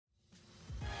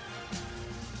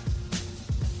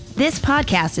This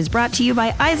podcast is brought to you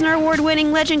by Eisner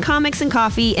Award-winning Legend Comics and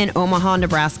Coffee in Omaha,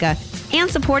 Nebraska, and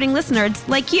supporting listeners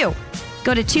like you.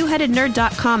 Go to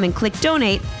twoheadednerd.com and click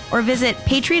donate, or visit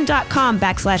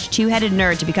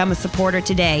patreon.com/twoheadednerd to become a supporter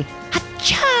today.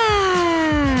 Hacha!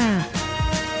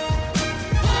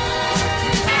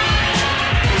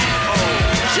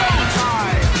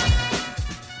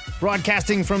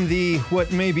 Broadcasting from the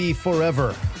what may be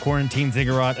forever quarantine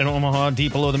ziggurat in Omaha,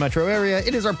 deep below the metro area,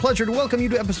 it is our pleasure to welcome you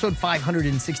to episode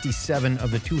 567 of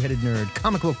the Two-Headed Nerd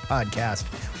comic book podcast,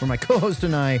 where my co-host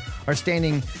and I are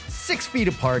standing 6 feet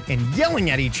apart and yelling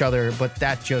at each other, but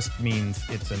that just means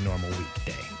it's a normal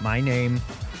weekday. My name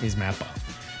is Matt Bob.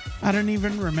 I don't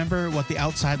even remember what the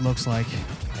outside looks like.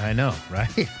 I know,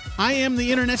 right? I am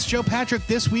the internet's Joe Patrick.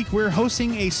 This week we're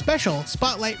hosting a special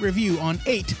spotlight review on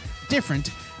 8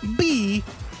 different B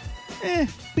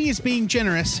is being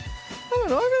generous. I don't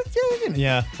know.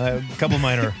 Yeah, a couple of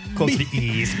mine are close to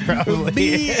E's,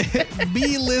 probably.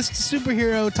 B-list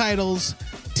superhero titles,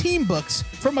 team books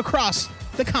from across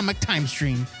the comic time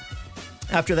stream.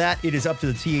 After that, it is up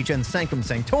to the THN Sanctum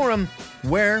Sanctorum,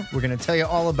 where we're going to tell you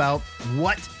all about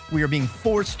what we are being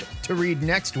forced to read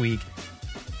next week.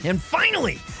 And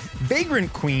finally,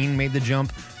 Vagrant Queen made the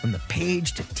jump from the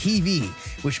page to TV,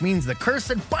 which means the curse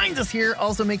that binds us here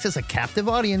also makes us a captive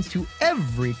audience to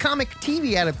every comic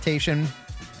TV adaptation.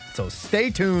 So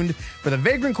stay tuned for the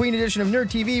Vagrant Queen edition of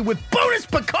Nerd TV with bonus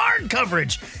Picard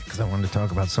coverage, because I wanted to talk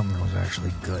about something that was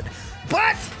actually good.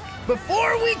 But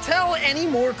before we tell any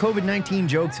more COVID-19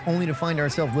 jokes, only to find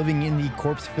ourselves living in the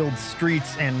corpse-filled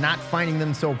streets and not finding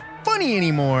them so funny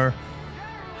anymore,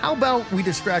 how about we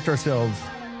distract ourselves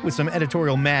with some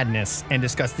editorial madness and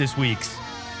discuss this week's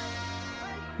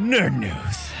Nerd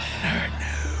News.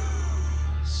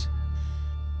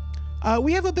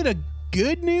 We have a bit of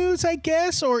good news, I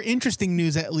guess, or interesting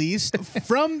news at least,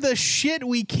 from the shit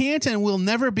we can't and will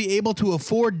never be able to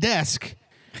afford desk.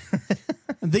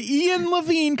 The Ian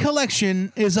Levine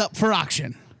collection is up for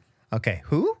auction. Okay,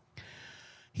 who?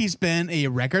 He's been a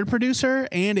record producer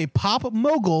and a pop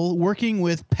mogul working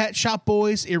with Pet Shop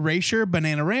Boys, Erasure,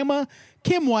 Bananarama,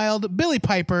 Kim Wilde, Billy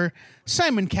Piper,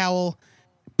 Simon Cowell,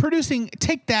 producing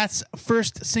Take That's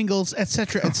first singles,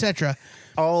 etc., etc.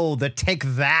 Oh, the Take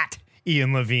That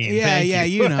Ian Levine. Yeah,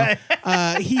 Thank you know.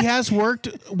 He has worked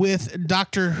with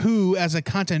Doctor Who as a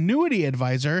continuity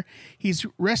advisor. He's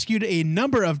rescued a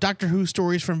number of Doctor Who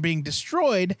stories from being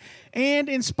destroyed and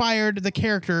inspired the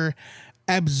character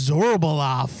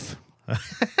Absorbaloff.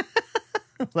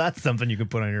 That's something you could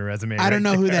put on your resume. I don't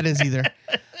know who that is either.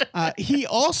 He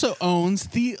also owns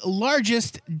the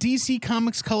largest DC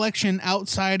Comics collection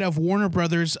outside of Warner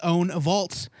Brothers' own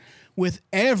vaults, with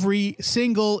every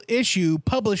single issue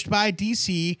published by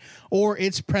DC or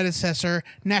its predecessor,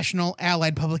 National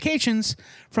Allied Publications,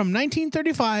 from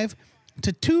 1935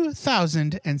 to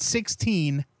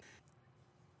 2016.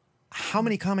 How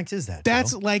many comics is that?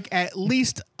 That's Joe? like at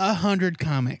least 100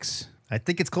 comics. I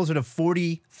think it's closer to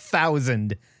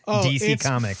 40,000 DC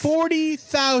comics.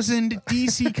 40,000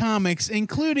 DC comics,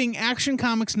 including Action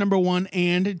Comics #1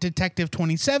 and Detective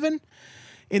 27.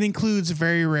 It includes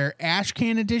very rare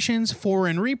ashcan editions,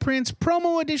 foreign reprints,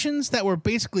 promo editions that were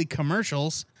basically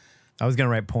commercials. I was going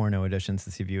to write porno editions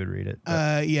to see if you would read it.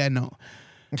 Yeah, no.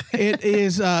 It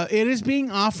is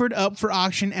being offered up for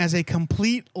auction as a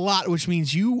complete lot, which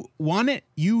means you want it,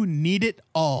 you need it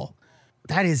all.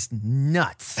 That is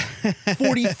nuts.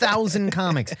 40,000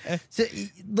 comics. So,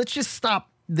 let's just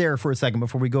stop there for a second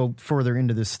before we go further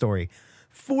into this story.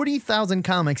 40,000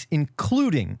 comics,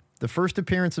 including the first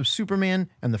appearance of Superman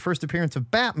and the first appearance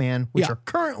of Batman, which are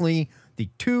currently the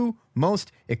 2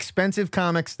 most expensive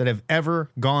comics that have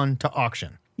ever gone to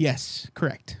auction. Yes,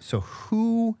 correct. So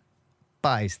who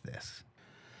buys this?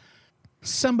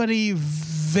 Somebody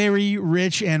very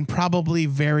rich and probably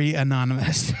very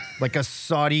anonymous. Like a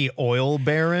Saudi oil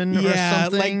baron or yeah,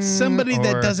 something? like somebody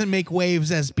that doesn't make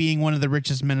waves as being one of the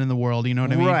richest men in the world. You know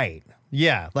what I mean? Right.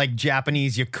 Yeah, like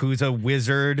Japanese Yakuza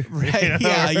wizard. Right. You know?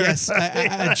 Yeah, yes.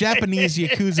 A Japanese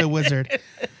Yakuza wizard.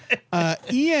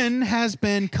 Ian has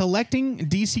been collecting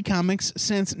DC Comics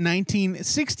since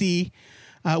 1960.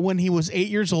 When he was 8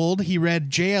 years old, he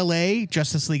read JLA,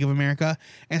 Justice League of America,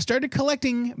 and started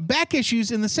collecting back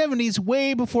issues in the 70s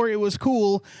way before it was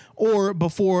cool or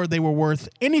before they were worth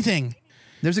anything.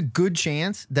 There's a good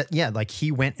chance that, like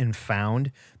he went and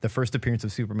found the first appearance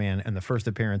of Superman and the first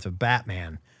appearance of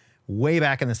Batman way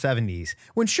back in the 70s.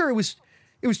 When sure, it was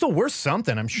still worth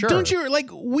something, I'm sure. Don't you,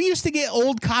 like, we used to get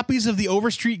old copies of the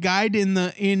Overstreet Guide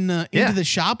into the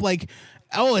shop, like,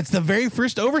 oh, it's the very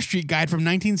first Overstreet Guide from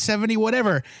 1970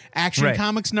 whatever. Action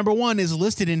Comics #1 is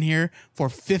listed in here for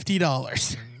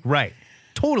 $50. Right.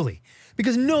 Totally.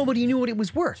 Because nobody knew what it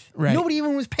was worth. Right. Nobody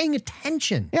even was paying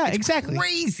attention. Yeah, It's exactly.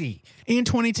 crazy. In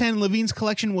 2010, Levine's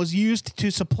collection was used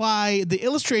to supply the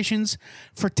illustrations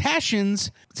for Taschen's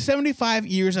 75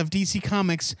 Years of DC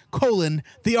Comics,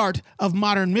 The Art of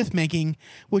Modern Myth-Making,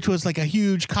 which was like a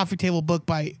huge coffee table book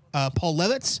by Paul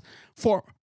Levitz,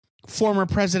 former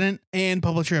president and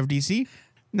publisher of DC.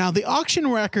 Now, the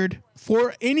auction record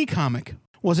for any comic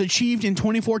was achieved in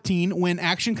 2014 when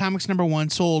Action Comics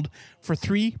 #1 sold for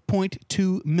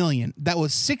 $3.2 million. That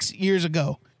was 6 years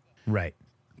ago. Right.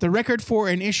 The record for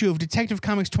an issue of Detective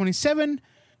Comics 27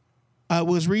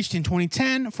 was reached in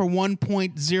 2010 for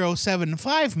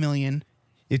 $1.075 million.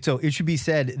 So it should be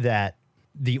said that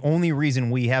the only reason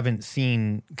we haven't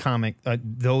seen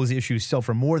those issues sell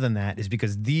for more than that is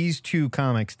because these two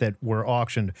comics that were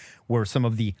auctioned were some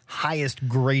of the highest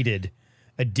graded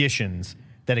editions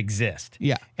that exist.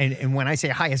 Yeah. And when I say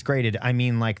highest graded, I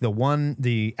mean like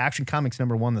the Action Comics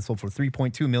 #1 that sold for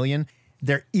 $3.2 million.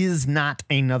 There is not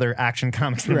another Action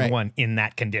Comics #1 in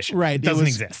that condition. Right. It doesn't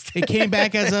exist. It came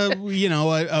back as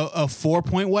a 4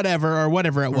 point whatever or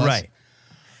whatever it was. Right.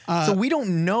 So we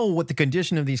don't know what the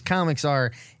condition of these comics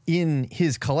are in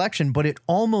his collection, but it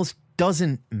almost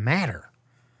doesn't matter.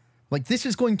 Like, this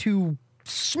is going to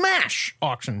smash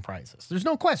auction prices. There's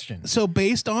no question. So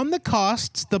based on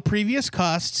the previous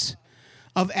costs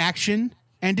of Action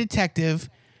and Detective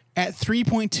at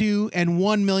 3.2 and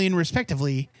 1 million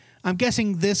respectively, I'm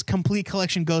guessing this complete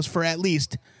collection goes for at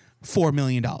least $4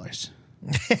 million.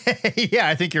 Yeah,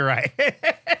 I think you're right.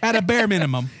 At a bare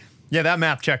minimum. Yeah, that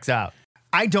math checks out.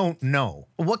 I don't know.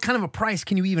 What kind of a price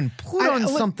can you even put on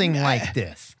something like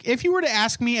this? If you were to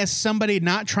ask me as somebody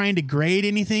not trying to grade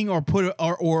anything or put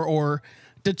or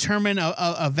determine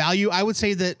a value, I would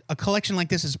say that a collection like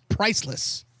this is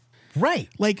priceless. Right.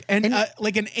 Like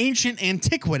an ancient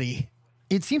antiquity.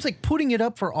 It seems like putting it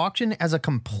up for auction as a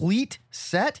complete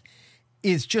set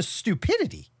is just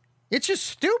stupidity. It's just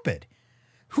stupid.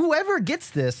 Whoever gets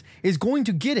this is going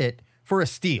to get it for a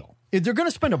steal. They're going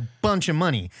to spend a bunch of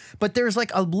money, but there's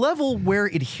like a level where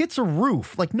it hits a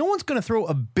roof. Like, no one's going to throw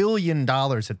 $1 billion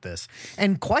at this.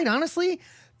 And quite honestly,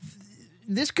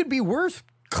 this could be worth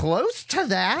close to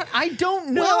that. I don't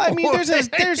know. Well, I mean, there's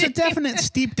a definite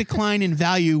steep decline in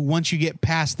value once you get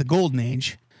past the golden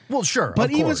age. Well, sure. But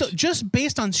of even course. so, just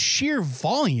based on sheer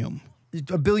volume,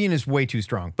 $1 billion is way too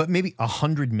strong, but maybe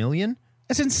 $100 million?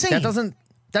 that's insane.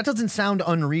 That doesn't sound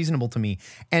unreasonable to me.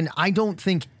 And I don't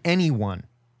think anyone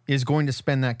is going to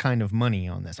spend that kind of money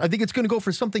on this. I think it's going to go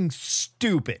for something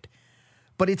stupid,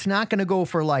 but it's not going to go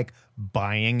for like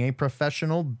buying a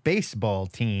professional baseball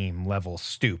team level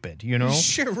stupid, you know?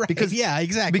 Sure, right. Because, yeah,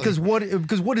 exactly. Because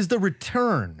what is the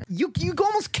return? You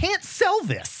almost can't sell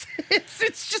this.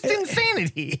 It's just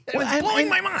insanity. Well, It's blowing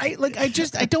my mind.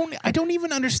 I don't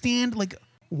even understand. Like,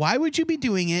 why would you be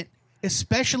doing it,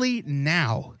 especially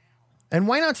now? And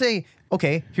why not say,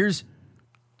 okay, here's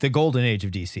the golden age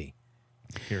of DC.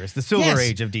 Here is the silver Yes.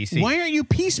 age of DC. Why aren't you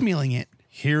piecemealing it?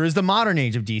 Here is the modern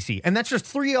age of DC. And that's just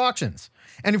 3 auctions.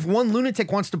 And if one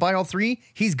lunatic wants to buy all 3,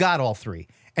 he's got all 3.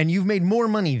 And you've made more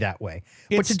money that way.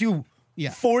 But to do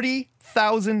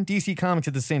 40,000 DC comics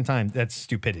at the same time, that's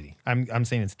stupidity. I'm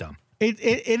saying it's dumb. It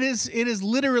is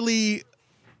literally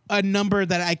a number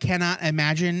that I cannot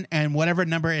imagine, and whatever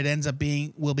number it ends up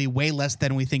being will be way less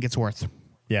than we think it's worth.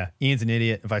 Yeah, Ian's an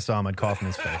idiot. If I saw him, I'd cough in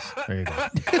his face. There you go.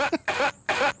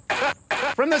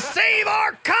 From the Save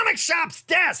Our Comic Shops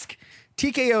desk,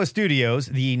 TKO Studios,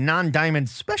 the non-diamond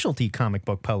specialty comic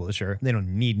book publisher, they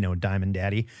don't need no diamond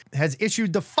daddy, has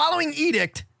issued the following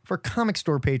edict for comic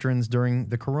store patrons during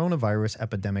the coronavirus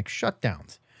epidemic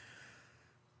shutdowns.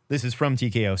 This is from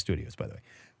TKO Studios, by the way.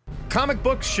 Comic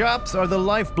book shops are the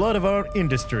lifeblood of our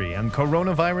industry, and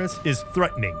coronavirus is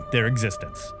threatening their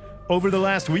existence. Over the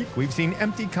last week, we've seen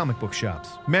empty comic book shops,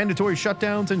 mandatory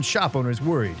shutdowns, and shop owners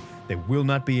worried they will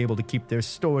not be able to keep their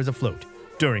stores afloat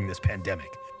during this pandemic.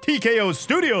 TKO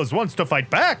Studios wants to fight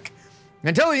back.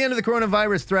 Until the end of the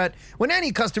coronavirus threat, when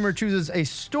any customer chooses a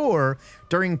store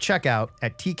during checkout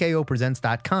at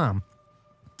tkopresents.com,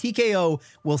 TKO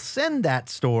will send that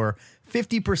store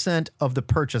 50% of the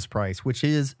purchase price, which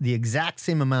is the exact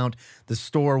same amount the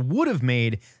store would have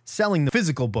made selling the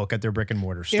physical book at their brick and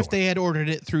mortar store. If they had ordered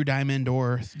it through Diamond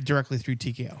or directly through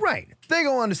TKO. Right. They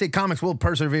go on to say comics will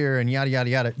persevere and yada, yada,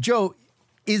 yada. Joe,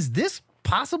 is this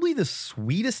possibly the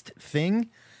sweetest thing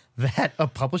that a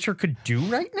publisher could do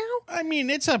right now? I mean,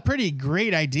 it's a pretty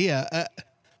great idea.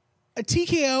 A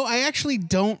TKO,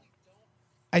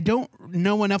 I don't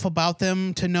know enough about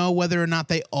them to know whether or not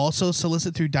they also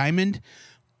solicit through Diamond,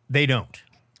 They don't.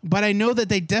 but I know that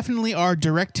they definitely are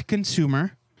direct to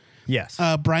consumer. Yes.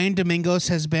 Brian Domingos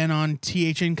has been on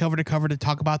THN Cover to Cover to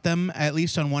talk about them, at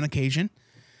least on one occasion.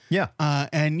 Yeah.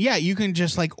 And yeah, you can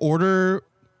just like order.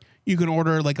 You can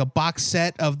order like a box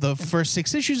set of the first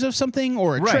 6 issues of something,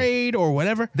 or a Right. trade, or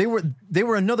whatever. They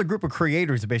were another group of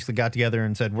creators that basically got together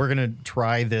and said, we're going to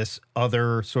try this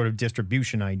other sort of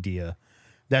distribution idea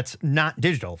that's not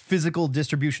digital, physical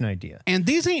distribution idea. And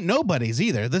these ain't nobodies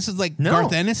either. This is like No.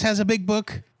 Garth Ennis has a big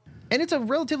book. And it's a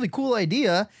relatively cool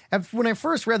idea. When I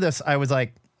first read this, I was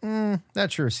like,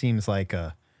 that sure seems like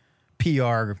a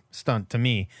PR stunt to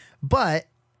me. But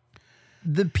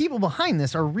the people behind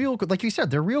this are real, like you said,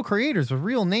 they're real creators with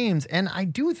real names. And I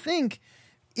do think,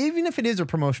 even if it is a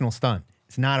promotional stunt,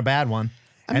 it's not a bad one.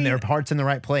 And their heart's in the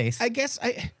right place. I guess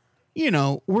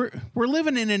we're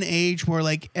living in an age where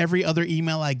like every other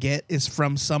email I get is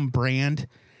from some brand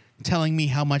telling me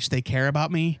how much they care about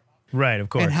me. Right, of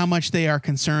course. And how much they are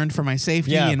concerned for my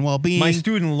safety and well-being. My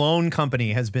student loan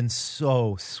company has been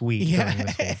so sweet during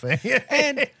this whole thing.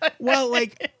 And well,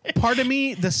 like part of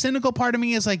me, the cynical part of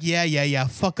me is like, yeah,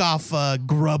 fuck off,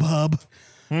 Grubhub.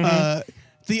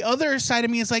 The other side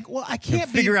of me is like, well, I can't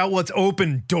Figure out what's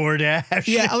open, DoorDash.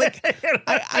 Yeah, like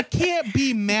I can't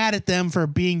be mad at them for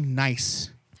being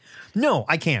nice. No,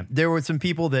 I can't. There were some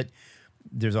people that,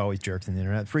 there's always jerks in the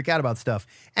internet, freak out about stuff.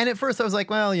 And at first I was like,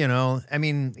 well,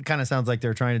 it kind of sounds like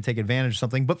they're trying to take advantage of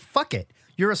something, but fuck it.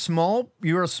 You're a small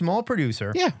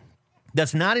producer. Yeah.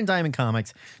 That's not in Diamond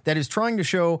Comics, that is trying to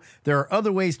show there are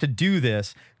other ways to do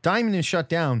this. Diamond is shut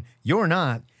down. You're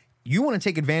not. You want to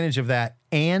take advantage of that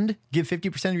and give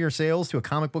 50% of your sales to a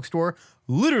comic book store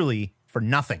literally for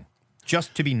nothing,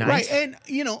 just to be nice. Right. And,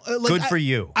 good for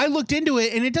you. I looked into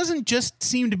it, and it doesn't just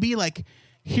seem to be like,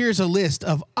 here's a list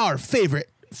of our favorite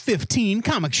 15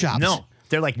 comic shops. No.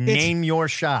 They're like, name your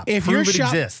shop. If Prove your it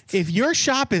shop exists. If your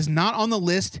shop is not on the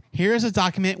list, here is a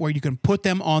document where you can put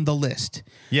them on the list.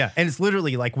 Yeah, and it's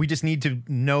literally like, we just need to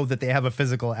know that they have a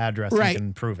physical address Right. and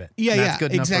can prove it. Yeah, And that's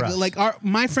good enough exactly. for us. Like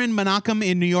my friend Menachem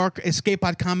in New York, Escape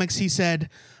Pod Comics, he said,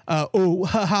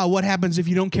 what happens if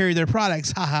you don't carry their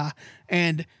products? Haha.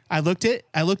 And I looked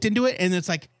into it, and it's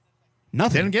like,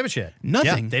 nothing. They don't give a shit.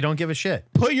 Nothing. Yeah, they don't give a shit.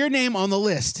 Put your name on the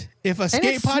list. If Escape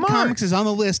it's Pod smart. Comics is on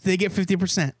the list, they get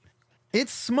 50%.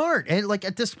 It's smart. And like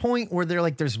at this point where they're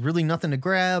like, there's really nothing to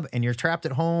grab and you're trapped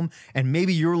at home and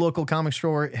maybe your local comic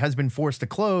store has been forced to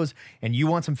close and you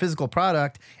want some physical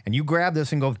product and you grab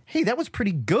this and go, hey, that was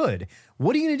pretty good.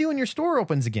 What are you going to do when your store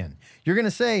opens again? You're going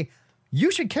to say,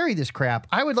 you should carry this crap.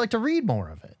 I would like to read more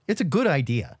of it. It's a good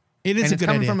idea. It is and a it's good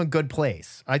coming idea. from a good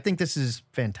place. I think this is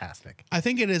fantastic. I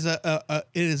think it is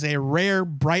a rare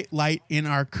bright light in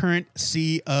our current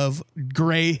sea of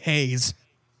gray haze.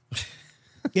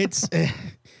 It's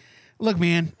look,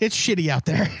 man, it's shitty out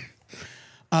there.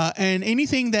 And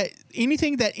anything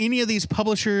that any of these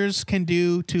publishers can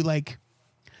do to like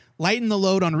lighten the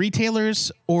load on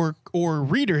retailers or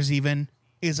readers even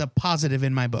is a positive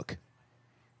in my book.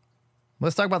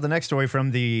 Let's talk about the next story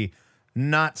from the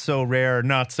not so rare,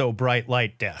 not so bright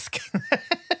light desk.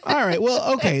 All right.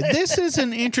 Well, okay. This is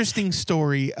an interesting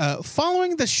story.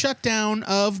 Following the shutdown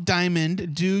of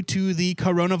Diamond due to the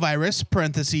coronavirus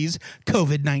 (parentheses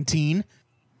COVID-19),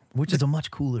 Which is a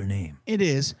much cooler name. it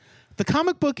is, the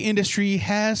comic book industry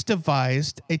has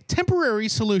devised a temporary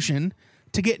solution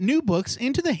to get new books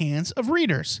into the hands of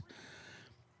readers.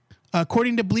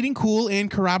 According to Bleeding Cool and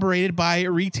corroborated by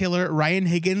retailer Ryan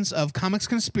Higgins of Comics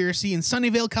Conspiracy in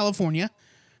Sunnyvale, California,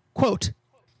 quote,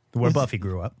 Where Buffy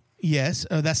grew up. yes,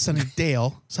 that's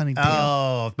Sunnydale.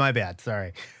 Oh, my bad.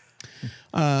 Sorry.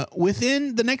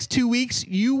 Within the next 2 weeks,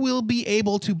 you will be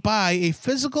able to buy a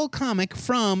physical comic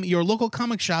from your local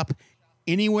comic shop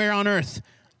anywhere on Earth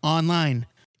online.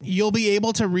 You'll be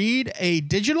able to read a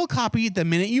digital copy the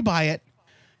minute you buy it.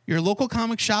 Your local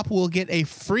comic shop will get a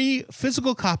free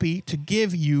physical copy to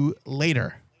give you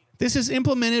later. This is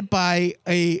implemented by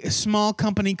a small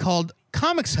company called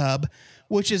Comics Hub,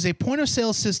 which is a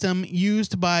point-of-sale system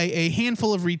used by a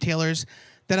handful of retailers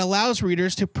that allows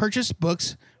readers to purchase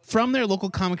books from their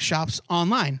local comic shops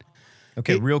online.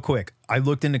 Okay, real quick. I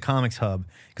looked into Comics Hub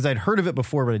because I'd heard of it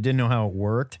before, but I didn't know how it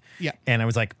worked. Yeah. And I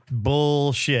was like,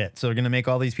 bullshit. So they're going to make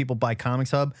all these people buy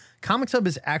Comics Hub. Comics Hub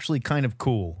is actually kind of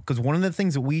cool because one of the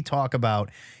things that we talk about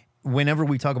whenever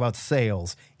we talk about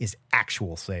sales is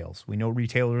actual sales. We know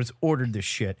retailers ordered this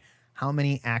shit. How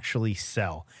many actually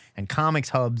sell? And Comics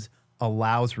Hubs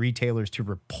allows retailers to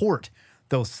report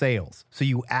those sales. So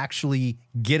you actually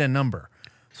get a number.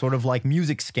 Sort of like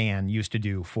Music Scan used to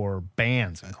do for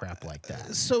bands and crap like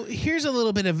that. So here's a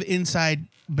little bit of inside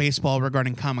baseball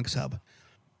regarding Comics Hub.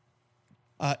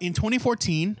 In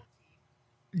 2014,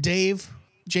 Dave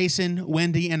Jason,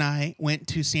 Wendy, and I went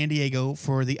to San Diego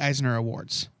for the Eisner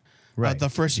Awards. Right. The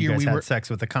first you year guys we had were sex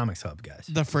with the Comics Hub guys.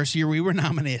 the first year we were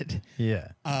nominated. Yeah.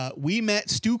 We met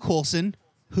Stu Coulson,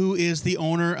 who is the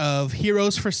owner of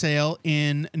Heroes for Sale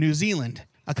in New Zealand,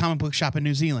 a comic book shop in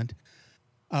New Zealand.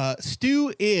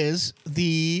 Stu is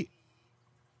the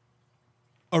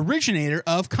originator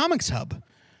of Comics Hub.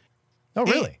 Oh,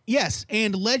 really? Yes,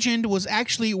 and Legend was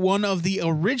actually one of the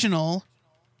original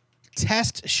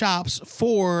test shops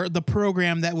for the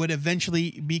program that would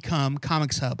eventually become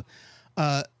Comics Hub.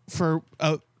 For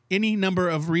any number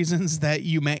of reasons that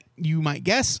you might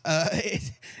guess,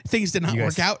 things did not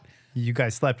work out. You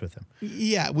guys slept with him.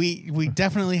 Yeah, we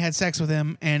definitely had sex with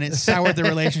him, and it soured the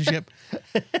relationship.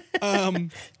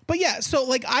 But yeah, so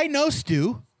like I know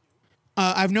Stu.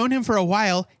 I've known him for a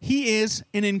while. He is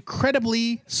an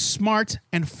incredibly smart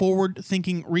and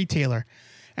forward-thinking retailer,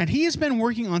 and he has been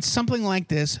working on something like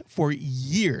this for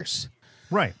years.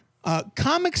 Right.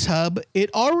 Comics Hub,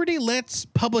 it already lets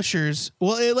publishers,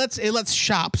 it lets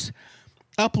shops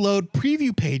upload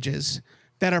preview pages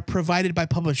that are provided by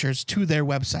publishers to their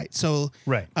website. So,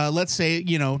 right. Let's say,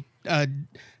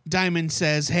 Diamond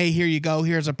says, hey, here you go.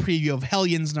 Here's a preview of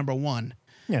Hellions #1.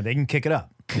 Yeah, they can kick it up.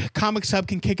 Comics Hub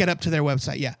can kick it up to their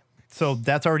website. Yeah. So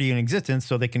that's already in existence,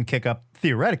 so they can kick up,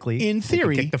 theoretically. In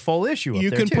theory, kick the full issue up you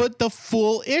there, can too. put the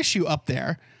full issue up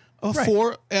there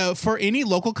for any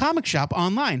local comic shop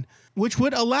online, which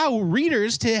would allow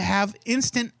readers to have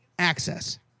instant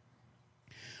access.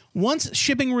 Once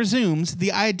shipping resumes,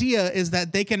 the idea is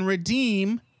that they can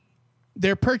redeem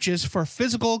their purchase for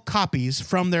physical copies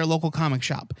from their local comic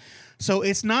shop. So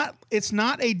it's not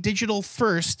a digital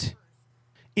first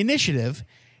initiative.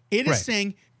 It is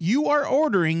saying you are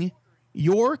ordering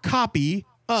your copy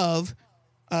of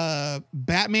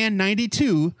Batman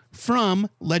 92 from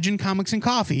Legend Comics and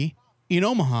Coffee in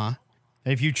Omaha.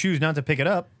 If you choose not to pick it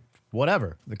up,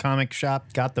 whatever. The comic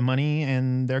shop got the money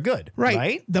and they're good.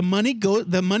 Right? The money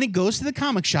goes to the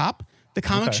comic shop. The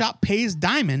comic shop pays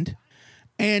Diamond,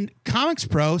 and Comics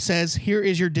Pro says, here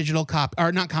is your digital copy.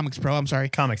 Or not Comics Pro, I'm sorry.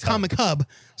 Comic Hub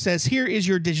says, here is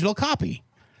your digital copy.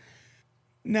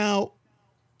 Now,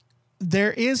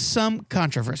 there is some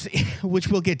controversy, which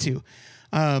we'll get to.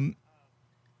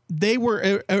 They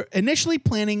were initially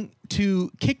planning to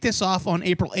kick this off on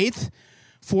April 8th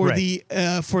for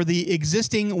the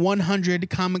existing 100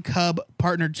 Comic Hub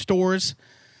partnered stores.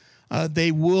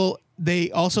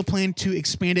 They also plan to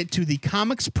expand it to the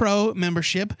Comics Pro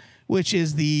membership, which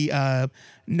is the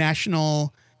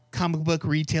National Comic Book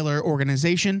Retailer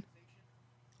Organization,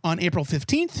 on April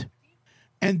 15th.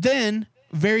 And then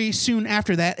very soon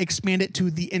after that, expand it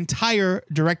to the entire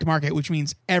direct market, which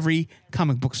means every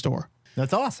comic book store.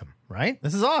 That's awesome, right?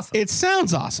 This is awesome. It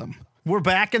sounds awesome. We're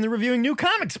back in the reviewing new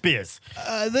comics biz.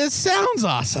 This sounds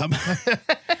awesome.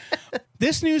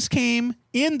 This news came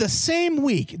in the same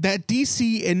week that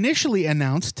DC initially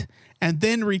announced and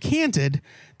then recanted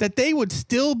that they would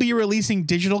still be releasing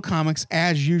digital comics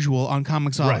as usual on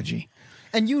Comixology. Right.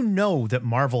 And you know that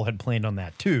Marvel had planned on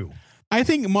that too. I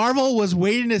think Marvel was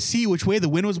waiting to see which way the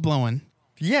wind was blowing.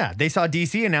 Yeah, they saw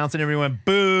DC announce it and everyone went,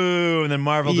 boo, and then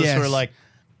Marvel just sort of like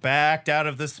backed out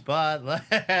of the spotlight.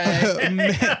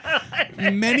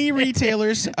 Many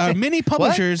retailers, many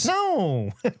publishers. What?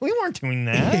 No, we weren't doing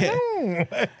that. No.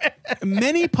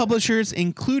 Many publishers,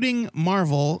 including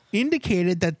Marvel,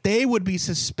 indicated that they would be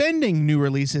suspending new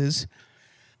releases.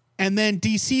 And then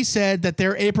DC said that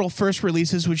their April 1st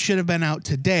releases, which should have been out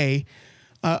today,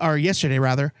 or yesterday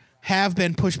rather, have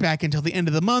been pushed back until the end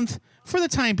of the month. For the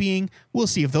time being, we'll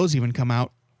see if those even come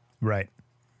out. Right.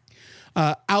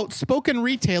 Outspoken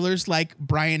retailers like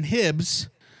Brian Hibbs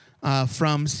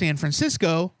from San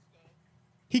Francisco,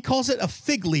 he calls it a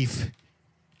fig leaf.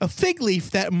 A fig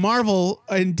leaf that Marvel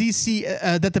and DC,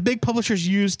 that the big publishers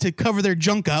used to cover their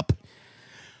junk up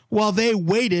while they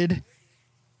waited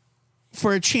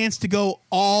for a chance to go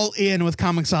all in with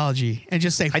Comixology and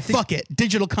just say, fuck it,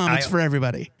 digital comics for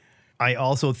everybody. I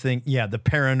also think, the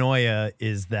paranoia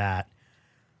is that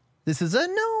this is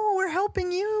no, we're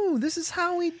helping you. This is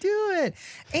how we do it.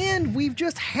 And we've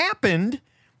just happened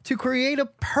to create a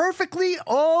perfectly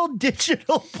all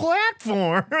digital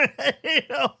platform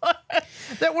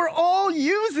that we're all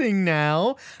using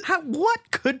now.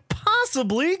 What could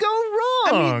possibly go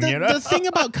wrong? I mean, the thing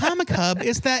about Comic Hub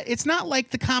is that it's not like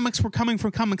the comics were coming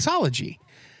from Comixology.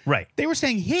 Right. They were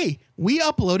saying, hey, we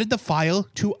uploaded the file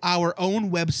to our own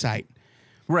website.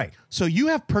 Right. So you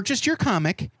have purchased your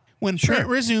comic. When print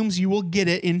resumes, you will get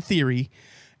it in theory.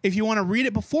 If you want to read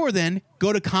it before then,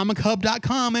 go to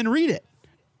comichub.com and read it.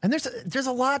 And there's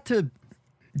a lot to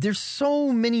there's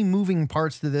so many moving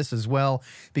parts to this as well,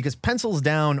 because pencils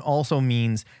down also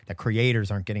means that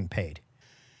creators aren't getting paid.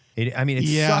 It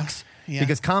sucks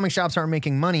because comic shops aren't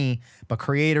making money, but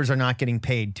creators are not getting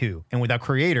paid too. And without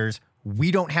creators,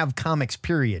 we don't have comics,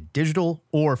 period, digital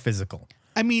or physical.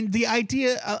 I mean, the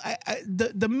idea,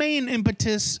 the main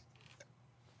impetus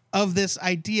of this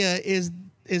idea is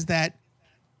that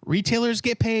retailers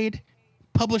get paid,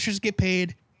 publishers get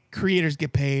paid, creators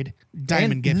get paid,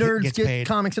 Diamond and nerds gets get paid,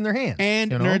 comics in their hands,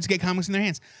 and nerds get comics in their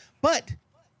hands. But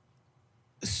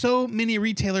so many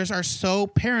retailers are so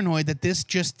paranoid that this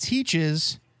just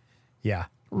teaches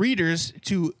readers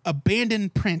to abandon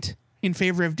print in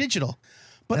favor of digital.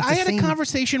 But I had a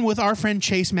conversation with our friend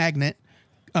Chase Magnet,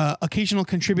 occasional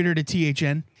contributor to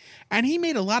THN, and he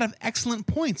made a lot of excellent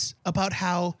points about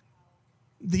how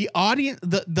the audience,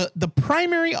 the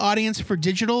primary audience for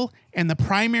digital and the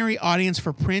primary audience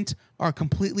for print are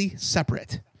completely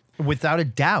separate. Without a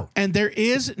doubt. And there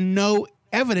is no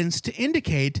evidence to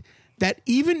indicate that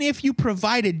even if you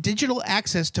provided digital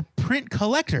access to print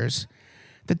collectors,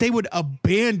 that they would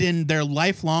abandon their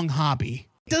lifelong hobby.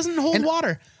 It doesn't hold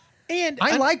water. And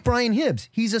I like Brian Hibbs.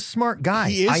 He's a smart guy.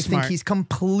 He is I smart. think he's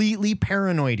completely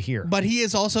paranoid here. But he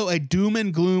is also a doom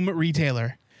and gloom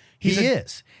retailer. He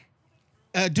is.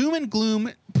 A doom and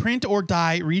gloom print or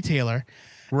die retailer.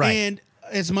 Right. And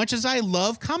as much as I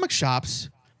love comic shops,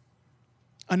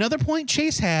 another point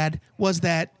Chase had was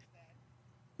that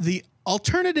the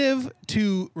alternative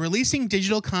to releasing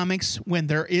digital comics when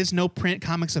there is no print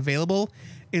comics available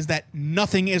is that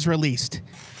nothing is released.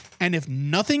 And if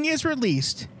nothing is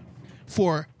released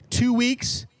for 2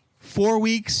 weeks, 4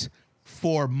 weeks,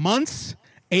 4 months,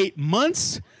 8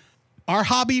 months, our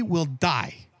hobby will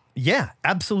die. Yeah,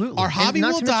 absolutely. Our hobby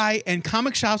will die and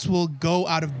comic shops will go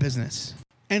out of business.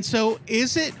 And so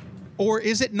is it or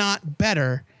is it not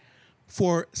better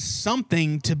for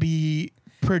something to be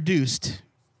produced?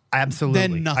 Absolutely.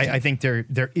 Than nothing. I think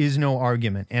there is no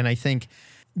argument. And I think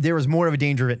there is more of a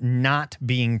danger of it not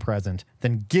being present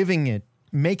than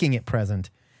making it present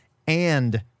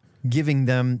and giving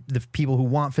them the people who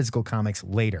want physical comics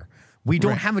later. We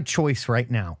don't have a choice right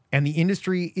now. And the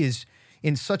industry is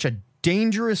in such a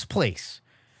dangerous place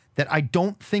that I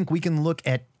don't think we can look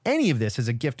at any of this as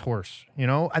a gift horse. You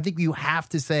know, I think you have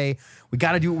to say, we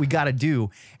got to do what we got to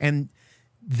do. And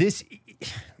this,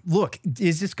 look,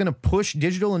 is this going to push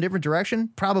digital in a different direction?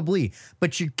 Probably,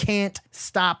 but you can't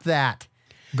stop that.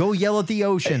 Go yell at the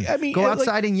ocean. Go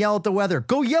outside and yell at the weather.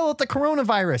 Go yell at the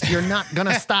coronavirus. You're not going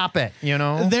to stop it, you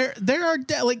know? There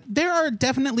are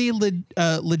definitely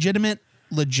legitimate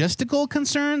logistical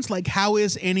concerns, like how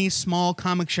is any small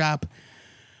comic shop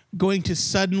going to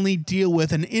suddenly deal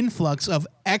with an influx of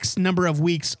X number of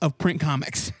weeks of print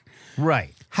comics?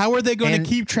 Right. How are they going to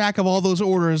keep track of all those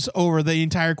orders over the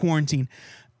entire quarantine?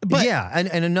 But and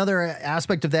another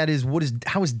aspect of that is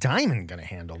how is Diamond going to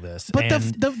handle this? But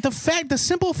the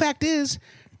simple fact is,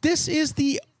 this is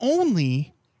the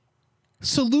only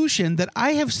solution that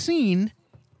I have seen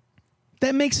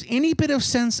that makes any bit of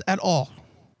sense at all.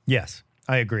 Yes,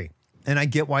 I agree. And I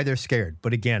get why they're scared.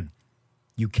 But again,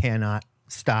 you cannot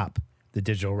stop the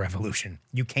digital revolution.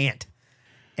 You can't.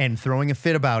 And throwing a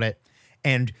fit about it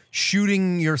and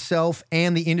shooting yourself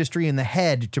and the industry in the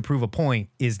head to prove a point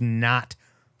is not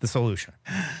the solution.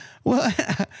 Well,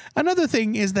 another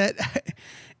thing is that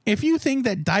if you think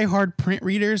that diehard print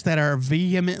readers that are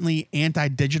vehemently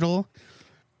anti-digital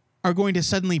are going to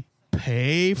suddenly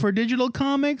pay for digital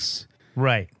comics,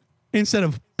 right, instead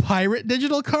of pirate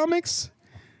digital comics,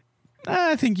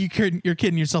 I think you're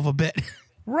kidding yourself a bit.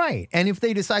 Right. And if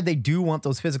they decide they do want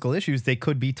those physical issues, they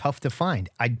could be tough to find.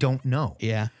 I don't know.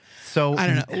 Yeah. So I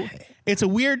don't know. It's a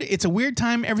weird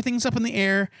time. Everything's up in the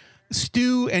air.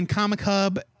 Stu and Comic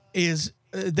Hub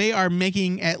they are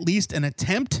making at least an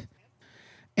attempt,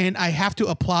 and I have to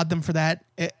applaud them for that.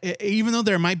 Even though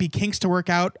there might be kinks to work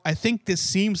out, I think this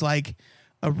seems like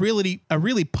a really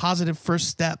positive first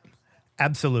step.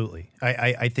 Absolutely.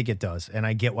 I think it does. And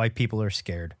I get why people are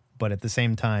scared. But at the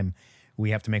same time,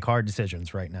 we have to make hard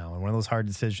decisions right now. And one of those hard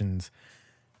decisions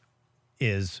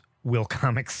is, will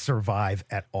comics survive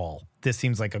at all? This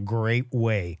seems like a great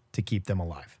way to keep them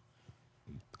alive.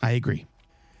 I agree.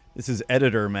 This is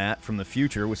editor Matt from the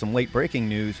future with some late breaking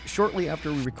news. Shortly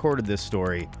after we recorded this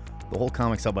story, the whole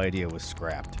Comics Hub idea was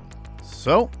scrapped.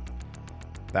 So,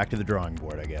 back to the drawing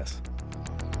board, I guess.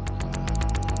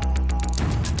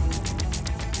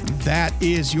 That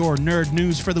is your nerd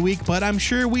news for the week, but I'm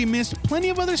sure we missed plenty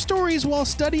of other stories while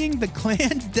studying the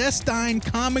Clandestine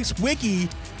Comics Wiki.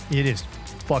 It is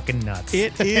fucking nuts.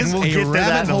 It is and we'll a get to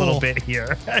that in a little hole. bit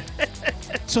here.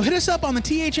 So hit us up on the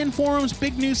THN forums,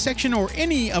 big news section, or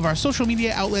any of our social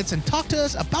media outlets and talk to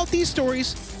us about these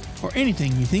stories or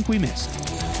anything you think we missed.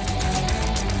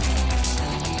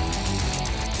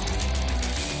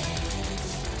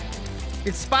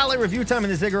 It's Spotlight Review time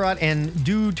in the Ziggurat, and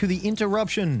due to the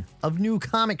interruption of new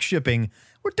comic shipping,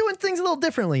 we're doing things a little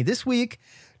differently. This week,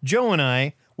 Joe and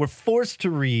I were forced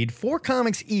to read 4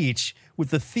 comics each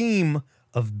with the theme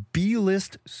of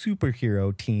B-list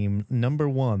superhero team number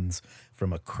ones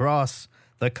from across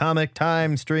the comic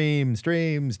time stream.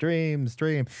 Joey,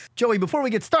 before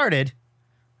we get started,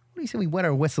 what do you say we wet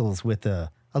our whistles with a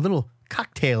little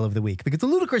cocktail of the week? Because the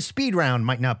ludicrous speed round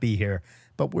might not be here,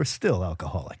 but we're still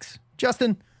alcoholics.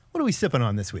 Justin, what are we sipping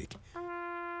on this week? Hey,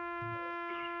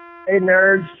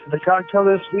 nerds. The cocktail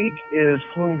this week is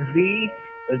Kung V,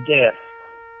 the death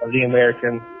of the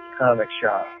American comic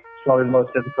shop. It's probably the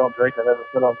most difficult drink I've ever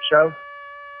put on the show.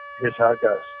 Here's how it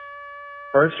goes.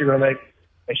 First, you're going to make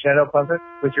a shadow puppet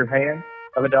with your hand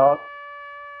of a dog.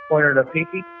 Pointer to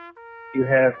pinky. You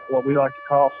have what we like to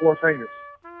call 4 fingers.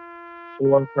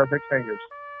 4 perfect fingers.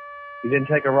 You then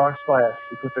take a rocks glass.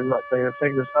 You put the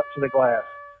fingers up to the glass.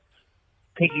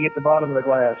 Pinky at the bottom of the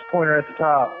glass. Pointer at the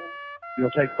top. You'll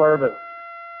take bourbon.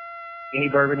 Any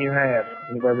bourbon you have.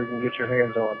 Any bourbon you can get your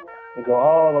hands on. And go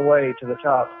all the way to the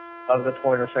top of the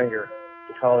pointer finger.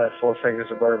 We call that 4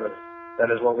 fingers of bourbon. That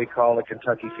is what we call a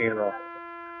Kentucky funeral.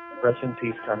 Rest in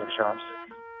peace, comic shops.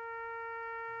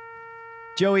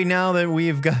 Joey, now that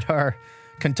we've got our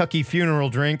Kentucky funeral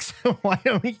drinks, why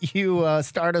don't you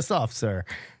start us off, sir?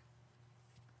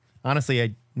 Honestly,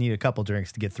 I need a couple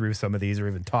drinks to get through some of these or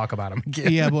even talk about them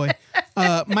again. Yeah, boy.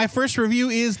 My first review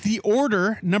is The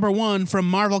Order, number 1 from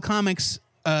Marvel Comics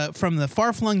from the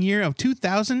far-flung year of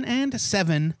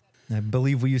 2007. I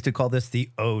believe we used to call this the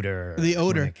Odor. The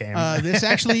Odor.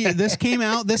 This came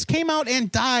out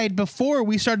and died before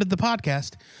we started the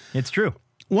podcast. It's true.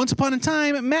 Once upon a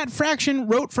time, Matt Fraction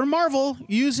wrote for Marvel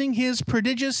using his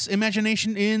prodigious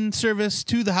imagination in service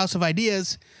to the House of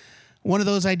Ideas. One of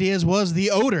those ideas was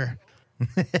The Odor,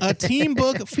 a team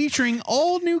book featuring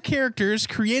all new characters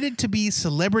created to be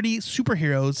celebrity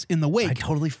superheroes in the wake. I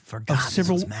totally forgot this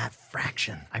was Matt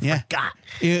Fraction. I forgot.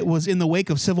 It was in the wake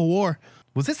of Civil War.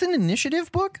 Was this an Initiative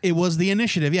book? It was the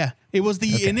Initiative, yeah. It was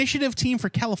the Initiative team for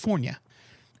California.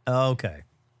 Okay.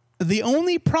 The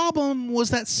only problem was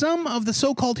that some of the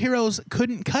so-called heroes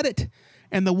couldn't cut it,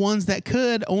 and the ones that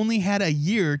could only had a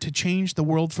year to change the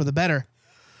world for the better.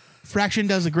 Fraction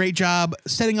does a great job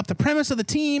setting up the premise of the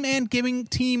team and giving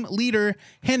team leader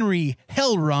Henry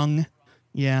Hellrung,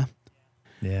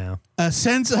 a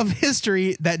sense of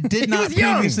history that did not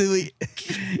previously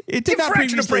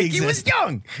exist. He was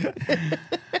young.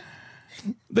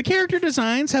 The character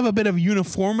designs have a bit of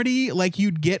uniformity like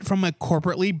you'd get from a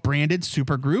corporately branded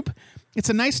supergroup. It's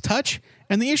a nice touch,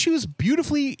 and the issue is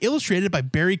beautifully illustrated by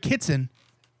Barry Kitson.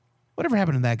 Whatever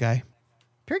happened to that guy?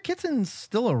 Barry Kitson's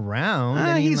still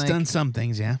around. He's done some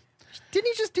things, yeah. Didn't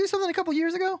he just do something a couple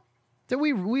years ago that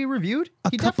we reviewed?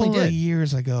 A couple of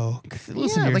years ago. Listen to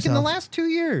yourself. Like in the last 2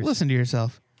 years. Listen to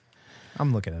yourself.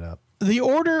 I'm looking it up. The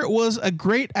Order was a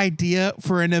great idea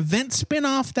for an event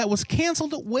spinoff that was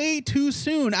canceled way too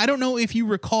soon. I don't know if you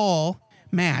recall,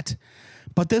 Matt,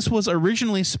 but this was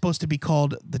originally supposed to be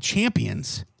called The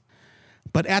Champions.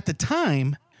 But at the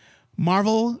time,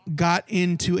 Marvel got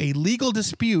into a legal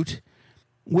dispute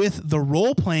with the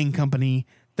role-playing company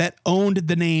that owned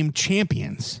the name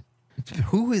Champions.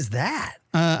 Who is that?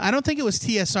 I don't think it was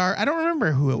TSR. I don't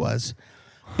remember who it was.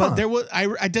 But there was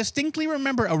I distinctly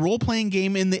remember a role-playing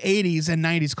game in the 80s and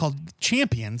 90s called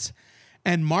Champions,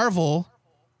 and Marvel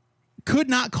could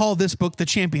not call this book The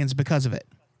Champions because of it.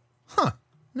 Huh.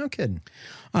 No kidding.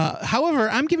 However,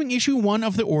 I'm giving issue 1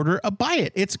 of The Order a buy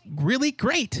it. It's really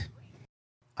great.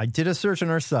 I did a search on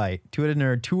our site. Two-Headed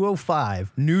Nerd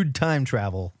 205, Nude Time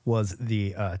Travel was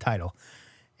the title.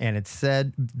 And it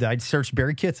said that I'd searched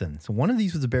Barry Kitson. So one of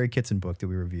these was a Barry Kitson book that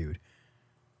we reviewed.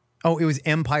 Oh, it was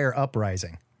Empire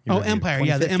Uprising. Empire.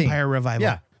 Yeah, the Empire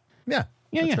Revival. Yeah.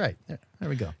 That's right. There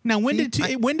we go. Now, when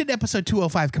did episode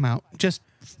 205 come out? Just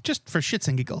for shits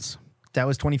and giggles. That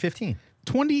was 2015.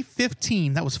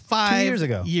 2015. That was 5 years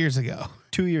ago.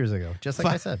 2 years ago, just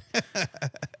like I said.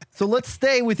 So let's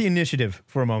stay with the Initiative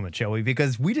for a moment, shall we?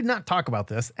 Because we did not talk about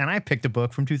this, and I picked a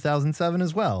book from 2007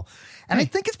 as well. And I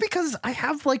think it's because I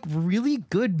have like really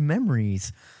good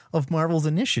memories of Marvel's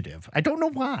Initiative. I don't know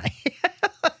why.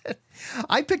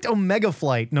 I picked Omega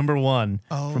Flight #1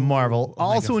 from Marvel,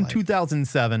 also in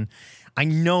 2007. I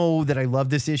know that I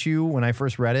loved this issue when I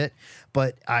first read it,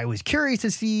 but I was curious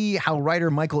to see how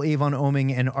writer Michael Avon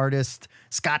Oeming and artist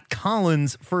Scott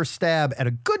Collins' first stab at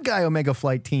a good guy Omega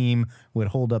Flight team would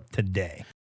hold up today.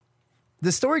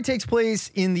 The story takes place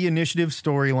in the Initiative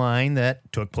storyline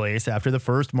that took place after the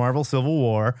first Marvel Civil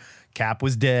War. Cap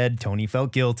was dead. Tony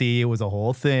felt guilty. It was a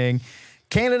whole thing.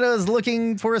 Canada is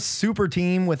looking for a super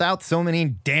team without so many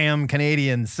damn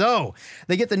Canadians. So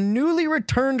they get the newly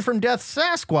returned from death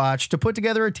Sasquatch to put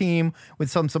together a team with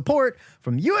some support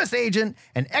from U.S. agent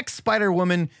and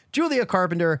ex-Spider-Woman Julia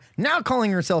Carpenter, now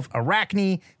calling herself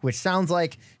Arachne, which sounds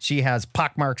like she has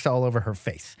pockmarks all over her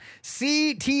face.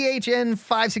 See THN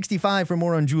 565 for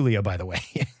more on Julia, by the way.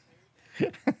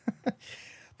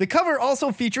 The cover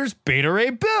also features Beta Ray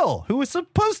Bill, who was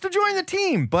supposed to join the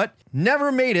team, but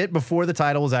never made it before the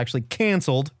title was actually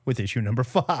canceled with issue number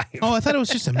 5. Oh, I thought it was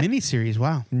just a miniseries.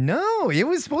 Wow. No, it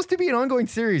was supposed to be an ongoing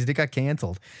series that got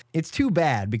canceled. It's too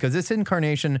bad because this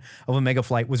incarnation of Omega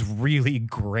Flight was really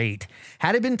great.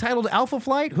 Had it been titled Alpha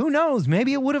Flight, who knows?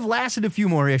 Maybe it would have lasted a few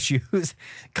more issues.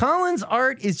 Collins'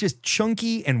 art is just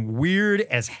chunky and weird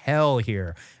as hell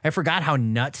here. I forgot how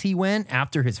nuts he went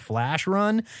after his Flash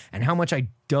run and how much I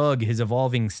dug his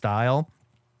evolving style.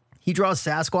 He draws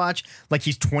Sasquatch like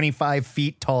he's 25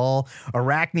 feet tall.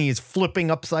 Arachne is flipping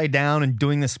upside down and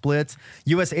doing the splits.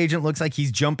 U.S. Agent looks like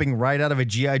he's jumping right out of a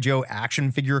G.I. Joe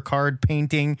action figure card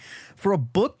painting. For a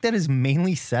book that is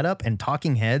mainly setup and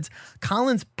talking heads,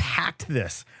 Collins packed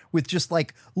this with just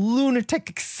like lunatic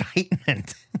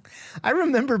excitement. I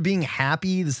remember being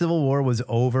happy the Civil War was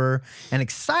over and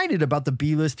excited about the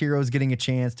B-list heroes getting a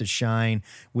chance to shine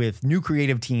with new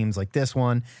creative teams like this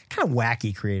one. Kind of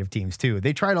wacky creative teams too.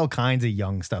 They tried all kinds of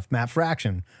young stuff. Matt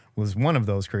Fraction was one of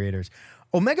those creators.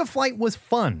 Omega Flight was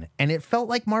fun, and it felt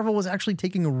like Marvel was actually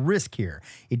taking a risk here.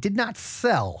 It did not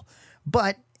sell,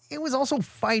 but it was also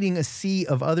fighting a sea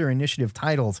of other Initiative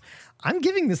titles. I'm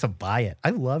giving this a buy it.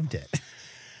 I loved it.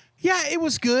 Yeah, it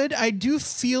was good. I do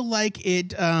feel like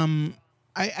it.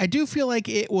 I do feel like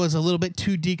it was a little bit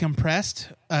too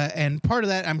decompressed, and part of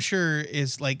that, I'm sure,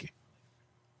 is like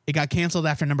it got canceled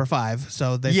after number 5,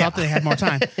 so they thought they had more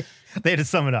time. They had to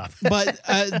sum it up. But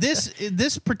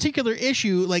this particular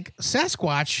issue, like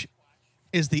Sasquatch,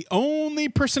 is the only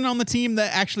person on the team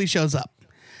that actually shows up.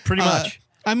 Pretty much.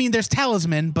 I mean, there's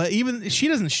Talisman, but even she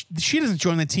doesn't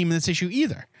join the team in this issue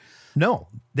either. No,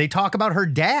 they talk about her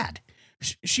dad.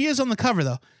 She is on the cover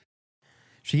though.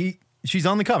 She's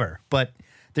on the cover, but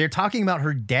they're talking about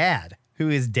her dad who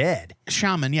is dead.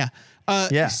 Shaman, yeah.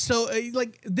 Yeah. So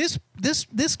like this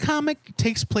comic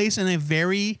takes place in a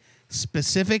very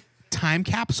specific time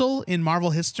capsule in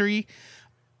Marvel history.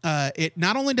 It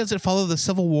not only does it follow the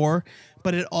Civil War,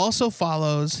 but it also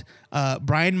follows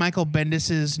Brian Michael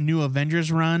Bendis's New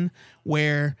Avengers run,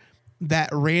 where that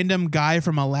random guy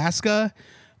from Alaska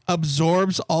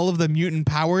absorbs all of the mutant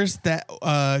powers that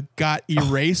got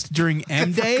erased during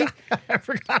M-Day. I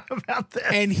forgot about this.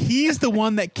 And he's the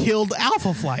one that killed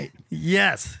Alpha Flight.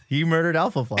 Yes, he murdered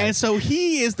Alpha Flight. And so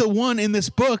he is the one in this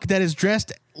book that is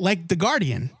dressed like the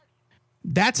Guardian.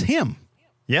 That's him.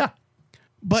 Yeah.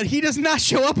 But he does not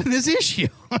show up in this issue.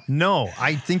 No,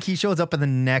 I think he shows up in the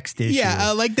next issue.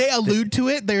 Yeah, like they allude to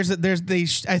it.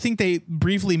 I think they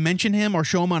briefly mention him or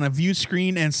show him on a view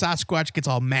screen, and Sasquatch gets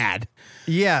all mad.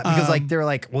 Yeah, because like they're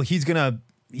like, well, he's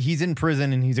in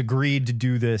prison and he's agreed to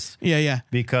do this. Yeah.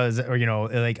 Because, or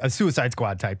like a Suicide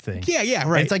Squad type thing. Yeah,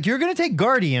 right. And it's like, you're going to take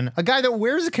Guardian, a guy that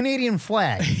wears a Canadian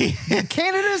flag,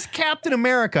 Canada's Captain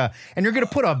America, and you're going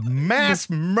to put a mass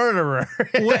murderer.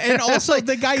 Well, and also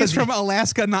the guy is from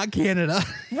Alaska, not Canada.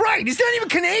 Right, he's not even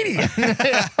Canadian.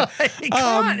 Like,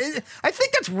 come on. I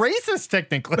think that's racist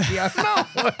technically. I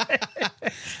don't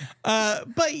know.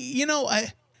 But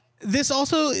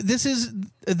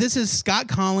this is Scott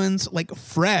Collins, like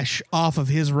fresh off of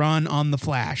his run on The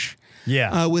Flash.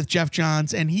 Yeah. With Jeff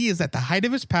Johns, and he is at the height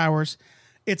of his powers.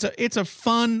 It's a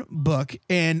fun book,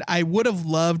 and I would have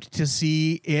loved to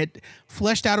see it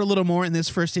fleshed out a little more in this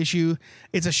first issue.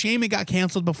 It's a shame it got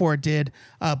canceled before it did,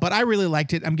 but I really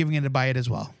liked it. I'm giving it a buy it as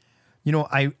well.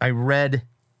 I read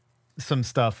some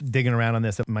stuff digging around on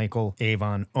this that Michael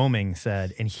Avon Oeming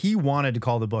said, and he wanted to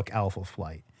call the book Alpha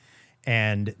Flight.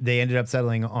 And they ended up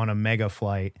settling on Omega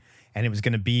Flight, and it was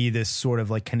going to be this sort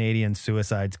of like Canadian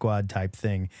Suicide Squad type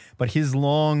thing. But his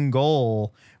long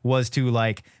goal was to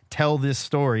like tell this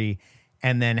story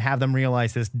and then have them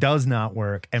realize this does not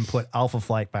work and put Alpha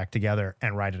Flight back together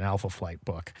and write an Alpha Flight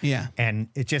book. Yeah. And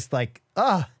it's just like,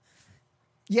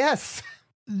 yes.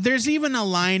 There's even a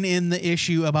line in the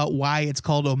issue about why it's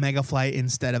called Omega Flight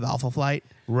instead of Alpha Flight.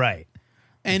 Right.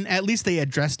 And at least they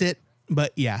addressed it.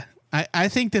 But yeah. I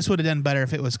think this would have done better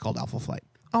if it was called Alpha Flight.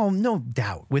 Oh, no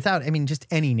doubt. Just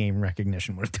any name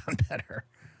recognition would have done better.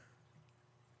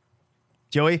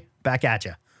 Joey, back at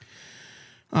you.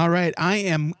 All right. I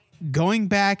am going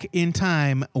back in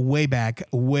time, way back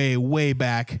to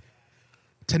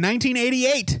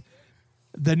 1988.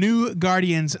 The New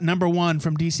Guardians, #1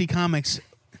 from DC Comics.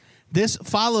 This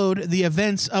followed the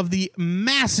events of the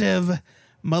massive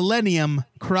Millennium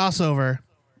crossover.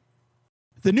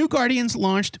 The New Guardians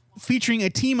launched featuring a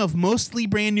team of mostly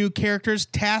brand new characters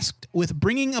tasked with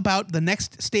bringing about the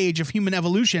next stage of human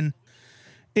evolution.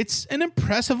 It's an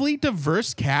impressively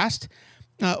diverse cast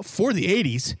for the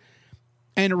 80s.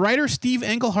 And writer Steve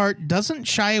Englehart doesn't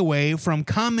shy away from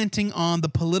commenting on the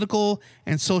political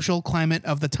and social climate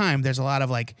of the time. There's a lot of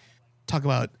talk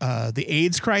about the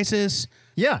AIDS crisis.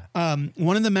 Yeah.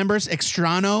 One of the members,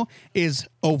 Extrano, is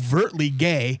overtly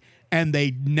gay, and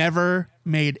they never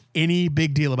made any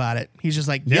big deal about it. He's just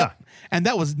like, yep. Yeah. And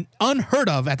that was unheard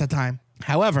of at the time.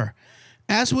 However,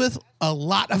 as with a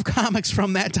lot of comics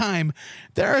from that time,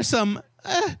 there are some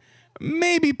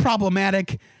maybe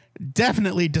problematic,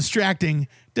 definitely distracting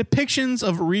depictions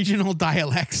of regional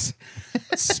dialects,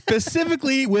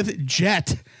 specifically with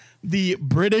Jet, the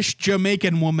British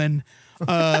Jamaican woman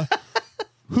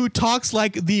who talks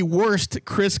like the worst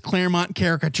Chris Claremont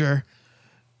caricature.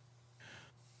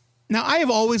 Now, I have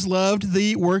always loved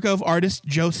the work of artist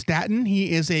Joe Staton.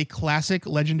 He is a classic,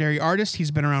 legendary artist.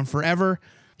 He's been around forever.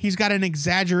 He's got an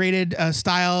exaggerated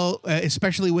style,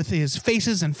 especially with his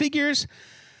faces and figures.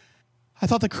 I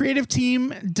thought the creative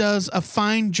team does a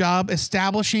fine job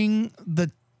establishing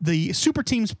the super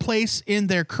team's place in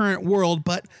their current world,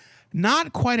 but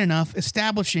not quite enough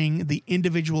establishing the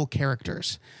individual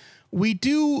characters. We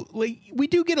do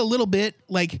get a little bit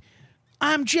like,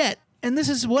 I'm Jet, and this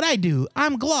is what I do.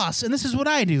 I'm Gloss, and this is what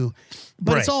I do.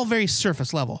 But It's all very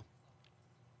surface level.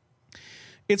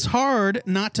 It's hard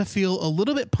not to feel a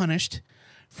little bit punished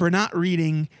for not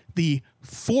reading the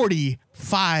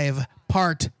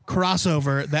 45-part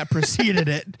crossover that preceded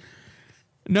it.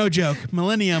 No joke.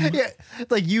 Millennium. Yeah,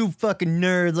 like you fucking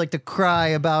nerds like to cry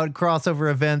about crossover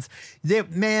events.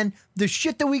 Man, the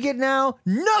shit that we get now,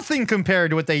 nothing compared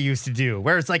to what they used to do.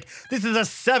 Where it's like, this is a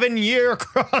 7-year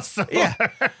crossover. Yeah.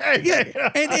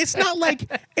 And it's not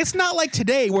like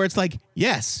today where it's like,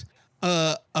 yes,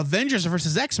 Avengers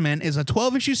versus X-Men is a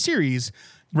 12-issue series,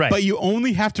 right? But you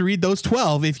only have to read those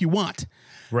 12 if you want.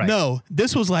 Right. No,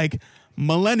 this was like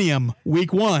Millennium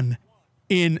week 1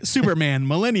 in Superman,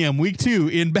 Millennium week 2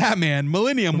 in Batman,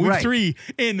 Millennium week 3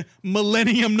 in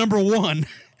Millennium #1.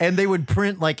 And they would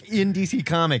print like in DC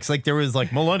Comics, like there was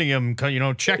like Millennium,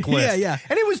 checklist. Yeah.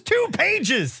 And it was 2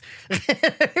 pages.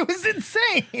 It was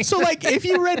insane. So like if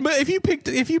you picked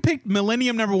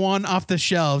Millennium #1 off the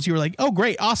shelves, you were like, oh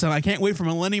great, awesome. I can't wait for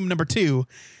Millennium #2.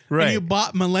 Right. And you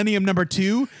bought Millennium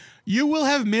 #2, you will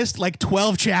have missed like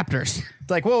 12 chapters. It's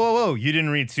like, whoa. You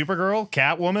didn't read Supergirl,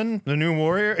 Catwoman, The New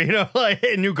Warrior, like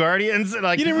New Guardians.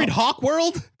 Like, You didn't read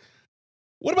Hawkworld?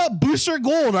 What about Booster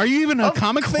Gold? Are you even a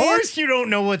comic fan? Of course you don't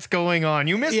know what's going on.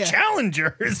 You missed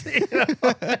Challengers.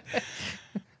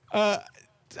 I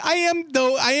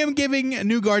am giving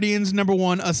New Guardians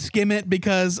 #1 a skim it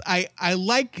because I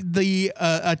like the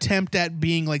attempt at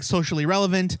being like socially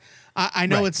relevant. I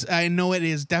know it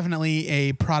is definitely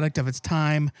a product of its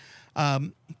time.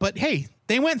 But hey,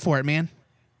 they went for it, man.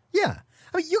 Yeah.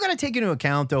 I mean, you got to take into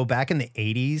account though, back in the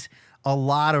 80s, a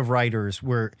lot of writers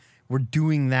were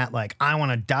doing that. Like, I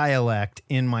want a dialect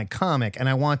in my comic and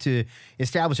I want to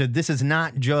establish that this is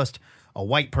not just a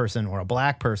white person or a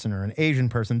black person or an Asian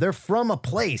person. They're from a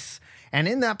place, and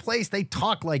in that place they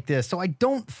talk like this. So I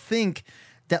don't think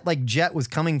that like Jet was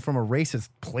coming from a racist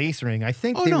place or anything. I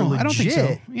think they were legit. I don't think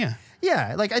so. Yeah.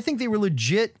 Yeah, like I think they were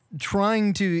legit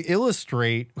trying to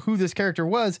illustrate who this character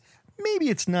was. Maybe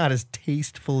it's not as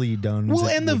tastefully done. Well,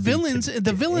 and the villains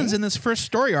in this first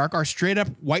story arc are straight up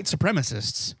white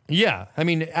supremacists. Yeah, I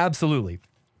mean, absolutely.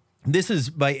 This is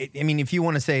if you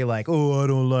want to say like, oh, I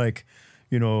don't like,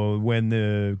 when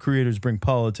the creators bring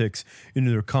politics into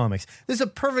their comics. This is a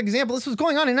perfect example. This was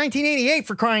going on in 1988,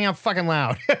 for crying out fucking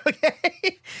loud.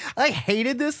 Okay? I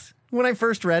hated this when I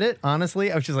first read it.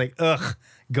 Honestly, I was just like, ugh,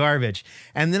 garbage.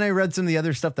 And then I read some of the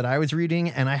other stuff that I was reading,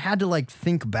 and I had to like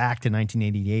think back to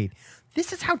 1988.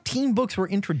 This is how teen books were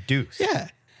introduced. Yeah.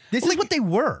 This is what they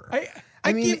were.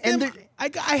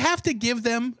 I have to give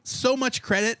them so much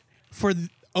credit for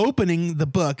opening the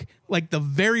book. Like the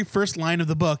very first line of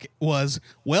the book was,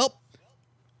 well,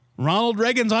 Ronald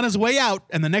Reagan's on his way out,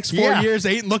 and the next 4 Yeah. years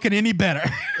ain't looking any better.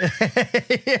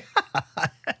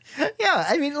 Yeah,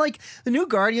 I mean, like, the New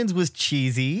Guardians was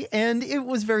cheesy, and it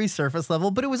was very surface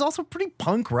level, but it was also pretty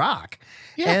punk rock.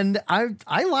 Yeah. And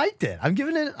I liked it.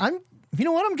 You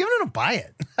know what? I'm giving it a buy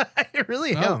it. I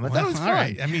really am. I thought it was all fun.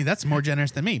 right. I mean, that's more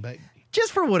generous than me, but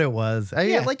Just for what it was.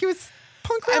 Yeah. Like, it was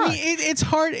punk rock. I mean, it's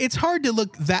hard. It's hard to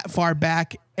look that far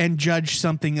back and judge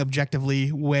something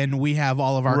objectively when we have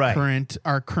all of our Right. current,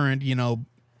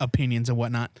 opinions and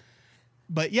whatnot.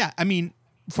 But yeah, I mean,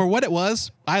 for what it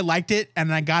was, I liked it,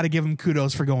 and I got to give him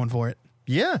kudos for going for it.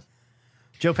 Yeah.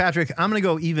 Joe Patrick, I'm going to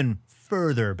go even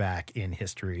further back in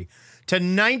history to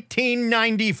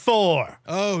 1994.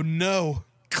 Oh no,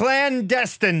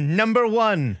 Clandestine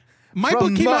 #1. my from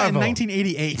book came out in Marvel.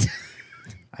 1988.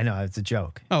 I know, it's a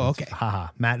joke. Oh, okay. Haha.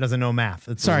 Matt doesn't know math.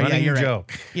 It's Sorry, a yeah, running you're right.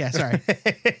 joke. Yeah, sorry.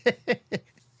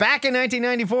 Back in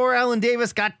 1994, Alan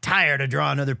Davis got tired of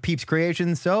drawing other Peeps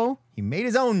creations, so he made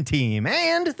his own team,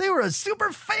 and they were a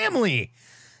super family.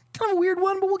 Kind of a weird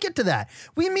one, but we'll get to that.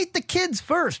 We meet the kids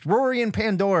first, Rory and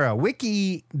Pandora.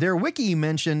 Their wiki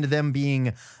mentioned them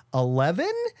being 11,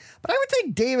 but I would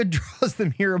say David draws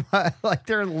them here by like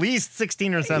they're at least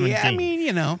 16 or 17. Yeah, I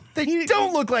mean, they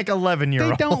don't look like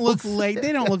 11-year-olds. They don't look like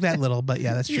they don't look that little, but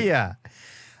yeah, that's true. Yeah.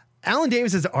 Alan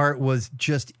Davis's art was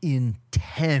just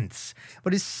intense,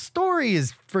 but his story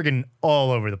is friggin'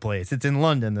 all over the place. It's in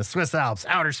London, the Swiss Alps,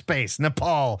 outer space,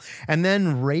 Nepal, and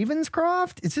then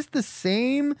Ravenscroft. Is this the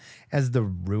same as the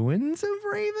ruins of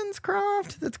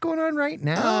Ravenscroft that's going on right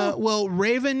now? Well,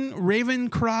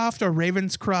 Ravencroft or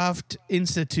Ravenscroft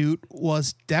Institute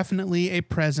was definitely a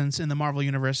presence in the Marvel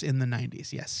Universe in the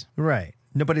 90s, yes. Right.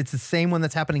 No, but it's the same one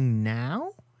that's happening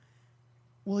now?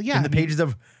 Well, yeah. In the pages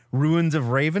of Ruins of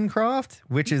Ravencroft,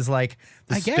 which is like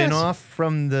the I guess. spin-off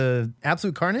from the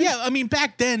Absolute Carnage? Yeah, I mean,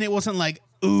 back then it wasn't like,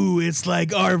 ooh, it's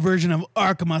like our version of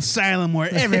Arkham Asylum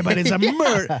where everybody's a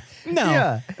murderer. No.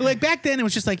 Yeah. Like back then it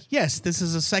was just like, yes, this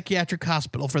is a psychiatric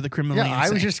hospital for the criminally Yeah, I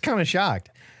was insane. just kind of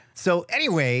shocked. So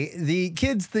anyway, the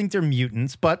kids think they're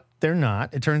mutants, but they're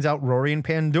not. It turns out Rory and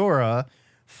Pandora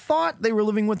thought they were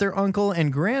living with their uncle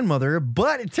and grandmother,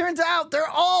 but it turns out they're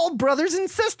all brothers and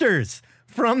sisters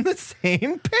from the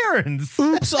same parents.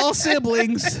 Oops, all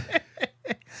siblings.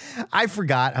 I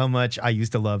forgot how much I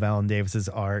used to love Alan Davis's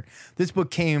art. This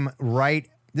book came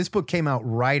out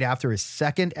right after his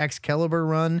second Excalibur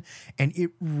run, and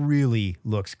it really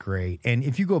looks great. And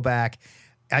if you go back,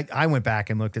 I went back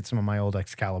and looked at some of my old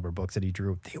Excalibur books that he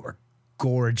drew. They were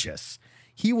gorgeous.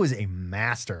 He was a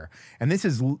master, and this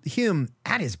is him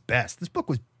at his best. This book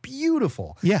was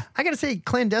beautiful. Yeah. I gotta say,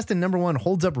 Clandestine #1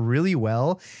 holds up really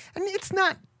well. I mean, it's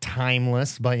not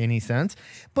timeless by any sense,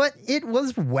 but it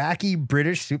was wacky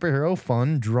British superhero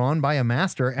fun drawn by a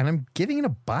master, and I'm giving it a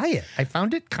buy it. I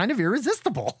found it kind of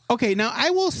irresistible. Okay, now I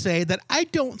will say that I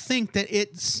don't think that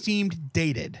it seemed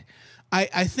dated. I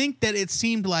think that it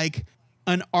seemed like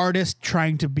an artist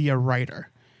trying to be a writer.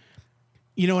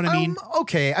 You know what I mean?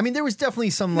 Okay. I mean, there was definitely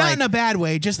some Not like in a bad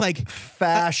way, just like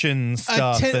fashion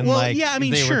stuff and well, like yeah, I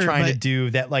mean, they sure, were trying to but- do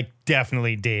that like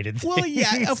definitely dated well, things.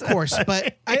 yeah, of course,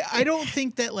 but I don't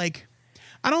think that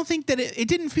it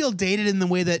didn't feel dated in the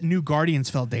way that New Guardians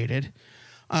felt dated.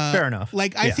 Fair enough.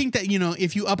 Like I Yeah. think that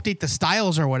if you update the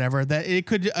styles or whatever, that it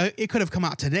could have come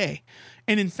out today.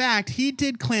 And in fact, he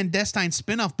did clandestine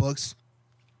spin-off books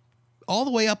all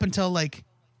the way up until like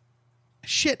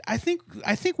shit. I think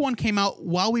one came out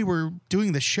while we were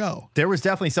doing the show. There was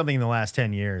definitely something in the last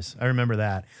 10 years. I remember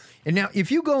that. And now,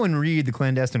 if you go and read the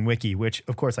Clandestine Wiki, which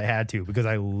of course I had to because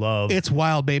I love It's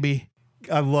wild, baby.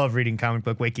 reading comic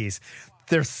book wikis.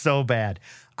 They're so bad.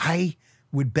 I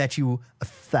would bet you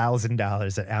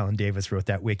 $1,000 that Alan Davis wrote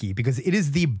that wiki because it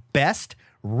is the best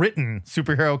written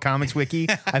superhero comics wiki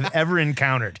I've ever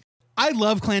encountered. I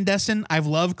love Clandestine. I've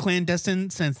loved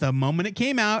Clandestine since the moment it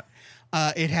came out.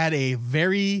 It had a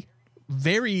very,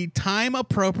 very time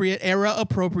appropriate, era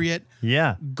appropriate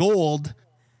Yeah. gold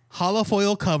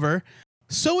holofoil cover.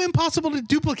 So impossible to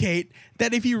duplicate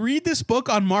that if you read this book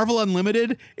on Marvel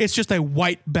Unlimited, it's just a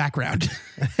white background.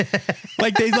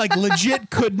 Like they legit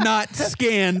could not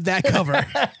scan that cover.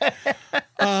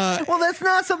 Well, that's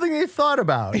not something they thought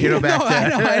about, back No,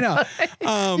 then. I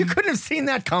know. You couldn't have seen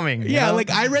that coming. you Yeah, know?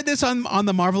 like I read this on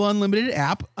the Marvel Unlimited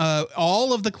app.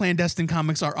 All of the Clandestine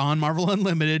comics are on Marvel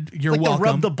Unlimited. You're like welcome. the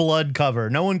rub the blood cover.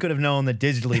 No one could have known that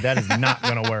digitally that is not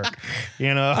going to work.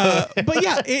 But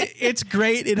yeah, it's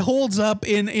great. It holds up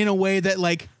in a way that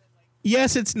like,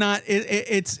 yes, it's not.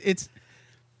 It's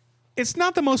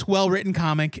not the most well written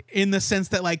comic in the sense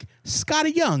that like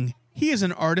Scotty Young, he is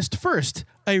an artist first,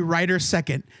 a writer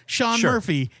second. Sean Sure.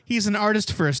 Murphy, he's an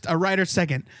artist first, a writer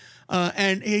second.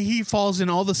 And he falls in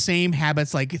all the same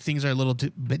habits, like things are a little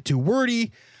bit too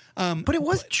wordy. But it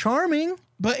was charming.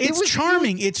 But it's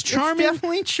charming. It's charming. It's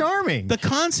definitely charming. The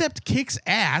concept kicks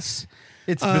ass.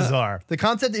 It's bizarre. The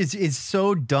concept is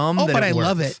so dumb that but it I works.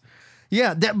 love it.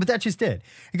 Yeah, but that just did.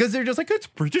 Because they're just like, it's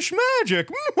British magic.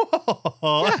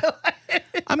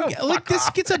 This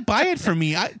gets a buy it for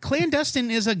me. Clandestine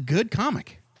is a good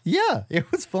comic. Yeah, it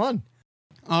was fun.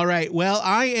 All right. Well,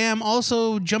 I am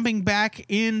also jumping back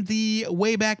in the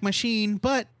Wayback Machine,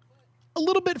 but a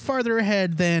little bit farther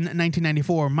ahead than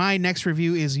 1994. My next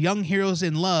review is Young Heroes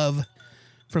in Love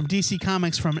from DC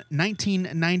Comics from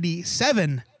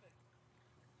 1997.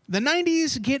 The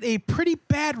 90s get a pretty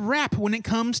bad rap when it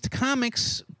comes to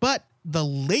comics, but the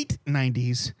late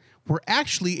 90s were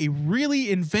actually a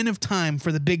really inventive time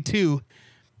for the big two,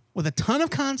 with a ton of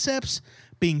concepts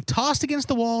being tossed against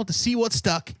the wall to see what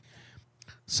stuck.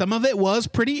 Some of it was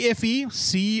pretty iffy.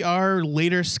 See our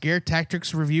later Scare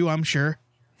Tactics review, I'm sure.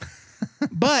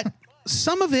 But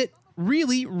some of it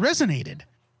really resonated.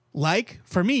 Like,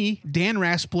 for me, Dan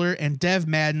Raspler and Dev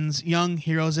Madden's Young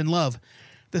Heroes in Love.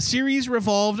 The series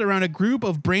revolved around a group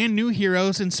of brand new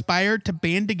heroes inspired to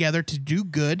band together to do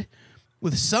good,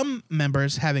 with some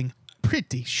members having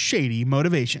pretty shady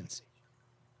motivations.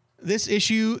 This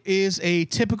issue is a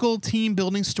typical team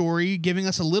building story, giving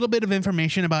us a little bit of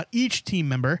information about each team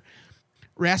member.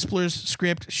 Raspler's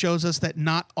script shows us that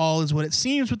not all is what it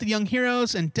seems with the young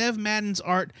heroes, and Dev Madden's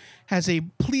art has a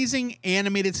pleasing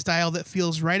animated style that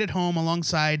feels right at home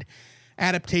alongside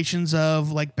adaptations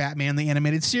of like Batman the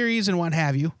Animated Series and what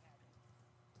have you.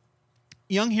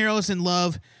 Young Heroes in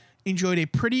Love enjoyed a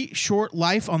pretty short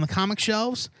life on the comic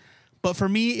shelves, but for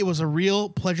me, it was a real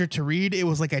pleasure to read. It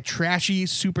was like a trashy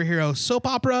superhero soap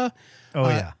opera. Oh,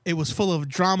 yeah. It was full of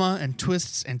drama and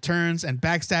twists and turns and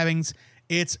backstabbings.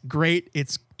 It's great.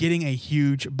 It's getting a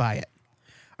huge buy it.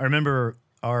 I remember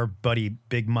our buddy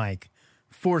Big Mike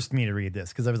forced me to read this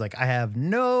because I was like, I have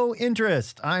no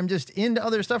interest. I'm just into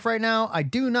other stuff right now. I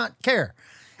do not care.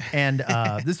 And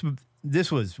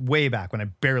this was way back when I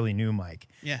barely knew Mike.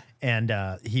 Yeah. And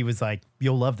he was like,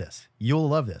 you'll love this. You'll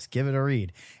love this. Give it a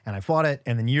read. And I fought it.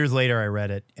 And then years later, I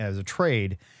read it as a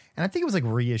trade. And I think it was like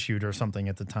reissued or something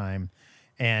at the time.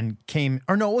 And it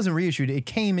wasn't reissued. It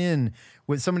came in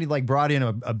with somebody like brought in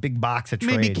a big box of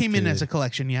trades. Maybe it came in as a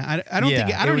collection. Yeah. I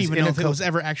don't even know if it was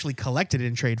ever actually collected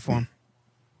in trade form.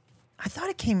 I thought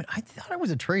it was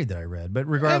a trade that I read, but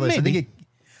regardless, I think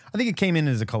it came in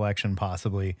as a collection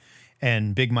possibly.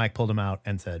 And Big Mike pulled them out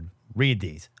and said, read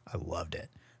these. I loved it.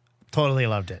 Totally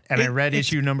loved it. And I read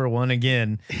issue number 1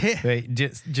 again.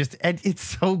 Just and it's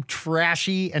so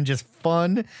trashy and just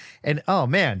fun. And oh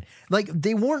man, like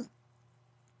they weren't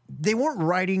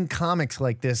writing comics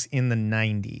like this in the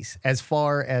 90s, as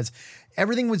far as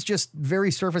everything was just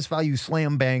very surface value,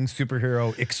 slam bang,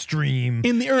 superhero, extreme.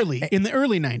 In the early 90s. In the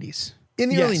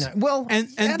early 90s. Well, and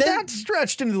then, that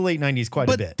stretched into the late 90s quite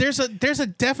a bit. There's a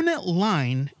definite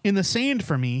line in the sand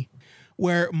for me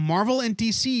where Marvel and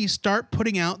DC start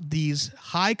putting out these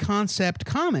high concept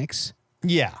comics.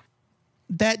 Yeah.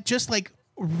 That just like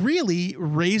really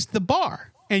raised the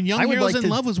bar. And Young Heroes in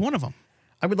Love was one of them.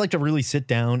 I would like to really sit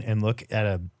down and look at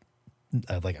a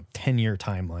 10-year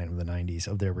timeline of the 90s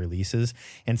of their releases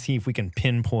and see if we can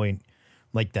pinpoint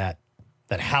like that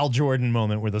Hal Jordan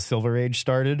moment where the Silver Age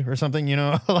started or something, you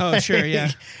know? Oh, sure,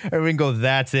 yeah. Or we can go,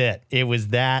 that's it. It was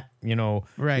that,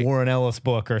 right. Warren Ellis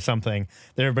book or something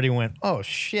that everybody went, oh,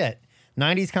 shit.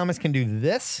 90s comics can do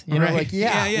this? You know, right. like,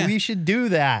 yeah, we should do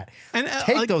that. And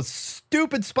take those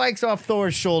stupid spikes off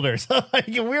Thor's shoulders.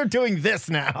 We're doing this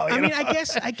now. I mean, I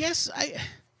guess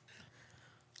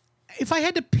if I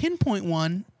had to pinpoint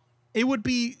one, it would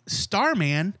be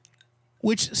Starman,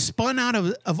 which spun out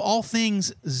of all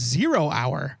things 0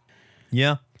 Hour.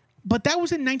 Yeah. But that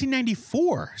was in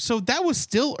 1994, so that was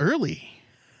still early.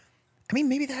 I mean,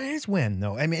 maybe that is when,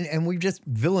 though. I mean, and we've just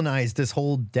villainized this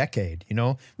whole decade,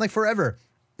 Like forever,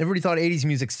 everybody thought 80s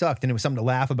music sucked and it was something to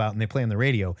laugh about and they play on the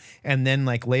radio. And then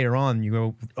like later on, you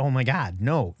go, oh my God,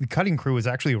 no, the Cutting Crew is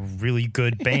actually a really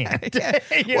good band.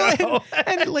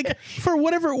 and like for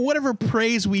whatever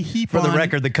praise we heap on. For the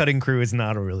record, the Cutting Crew is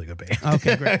not a really good band.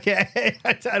 Okay, great. Okay.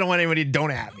 I don't want anybody to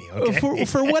don't at me. Okay.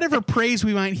 For whatever praise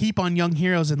we might heap on Young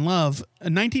Heroes in Love,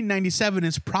 1997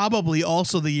 is probably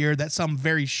also the year that some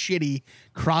very shitty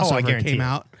crossover came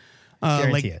out.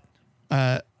 Guarantee it.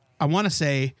 I want to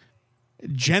say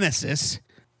Genesis,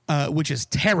 which is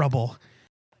terrible.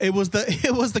 It was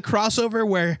the crossover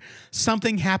where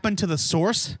something happened to the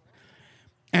Source,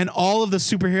 and all of the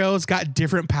superheroes got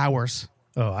different powers.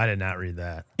 Oh, I did not read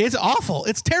that. It's awful.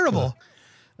 It's terrible.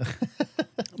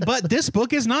 But this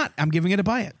book is not. I'm giving it a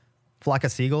buy it. Flock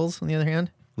of Seagulls, on the other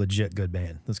hand, legit good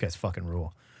band. Those guys fucking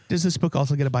rule. Does this book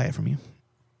also get a buy it from you?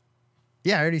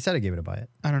 Yeah, I already said I gave it a buy it.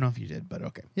 I don't know if you did, but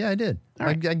okay. Yeah, I did. All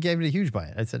right. I gave it a huge buy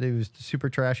it. I said it was super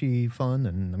trashy fun,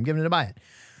 and I'm giving it a buy it.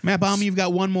 Matt Baum, you've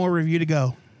got one more review to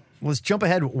go. Let's jump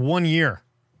ahead 1 year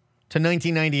to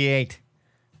 1998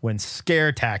 when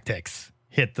Scare Tactics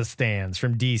hit the stands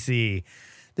from DC.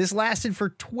 This lasted for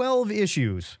 12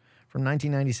 issues from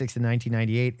 1996 to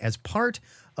 1998 as part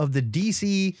of the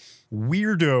DC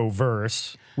Weirdo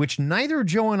verse, which neither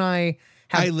Joe and I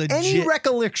have any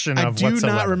recollection of whatsoever. I do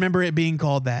whatsoever. not remember it being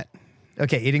called that.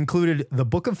 Okay, it included the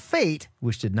Book of Fate,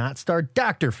 which did not star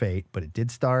Dr. Fate, but it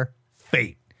did star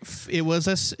Fate. It was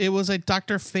a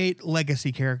Dr. Fate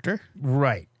legacy character.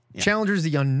 Right. Yeah. Challengers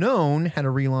the Unknown had a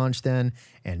relaunch then,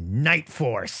 and Night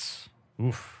Force.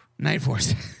 Oof. Night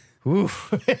Force.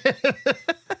 Oof.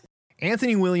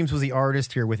 Anthony Williams was the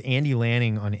artist here with Andy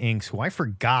Lanning on inks, who I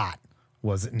forgot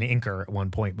was an inker at one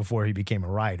point before he became a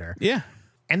writer. Yeah.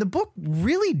 And the book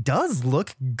really does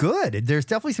look good. There's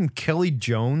definitely some Kelly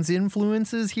Jones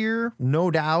influences here, no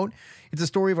doubt. It's a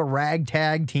story of a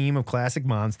ragtag team of classic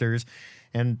monsters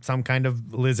and some kind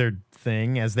of lizard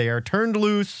thing as they are turned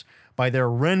loose by their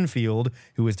Renfield,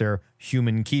 who is their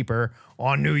human keeper,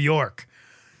 on New York.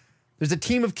 There's a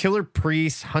team of killer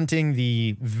priests hunting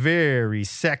the very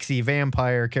sexy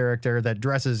vampire character that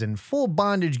dresses in full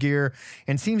bondage gear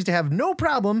and seems to have no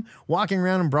problem walking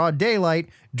around in broad daylight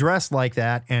dressed like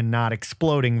that and not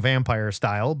exploding vampire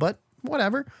style, but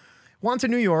whatever. Once in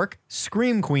New York,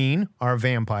 Scream Queen, our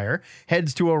vampire,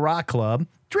 heads to a rock club,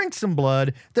 drinks some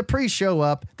blood, the priests show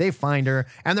up, they find her,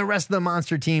 and the rest of the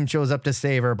monster team shows up to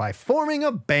save her by forming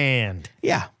a band.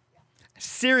 Yeah.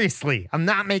 Seriously, I'm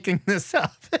not making this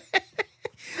up.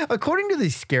 According to the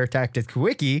Scare Tactics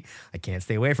Wiki, I can't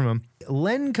stay away from him,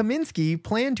 Len Kaminsky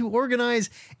planned to organize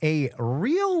a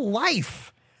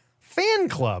real-life fan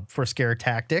club for Scare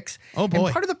Tactics. Oh, boy.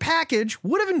 And part of the package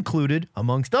would have included,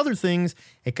 amongst other things,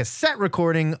 a cassette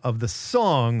recording of the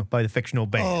song by the fictional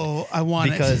band. Oh, I want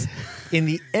because it. in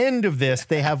the end of this,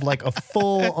 they have like a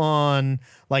full-on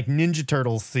like Ninja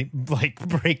Turtles like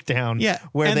breakdown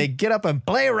where they get up and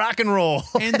play rock and roll.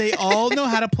 And they all know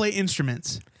how to play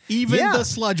instruments. Even the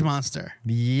sludge monster.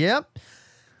 Yep.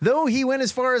 Though he went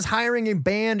as far as hiring a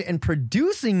band and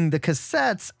producing the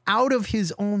cassettes out of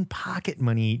his own pocket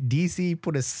money, DC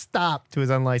put a stop to his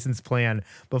unlicensed plan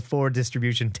before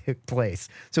distribution took place.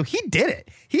 So he did it.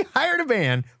 He hired a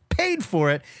band, paid for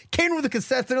it, came with the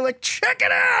cassettes, and they're like, check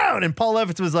it out. And Paul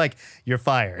Levitz was like, you're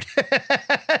fired.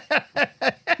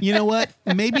 You know what?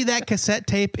 Maybe that cassette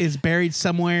tape is buried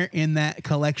somewhere in that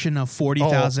collection of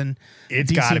 40,000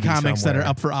 DC comics that are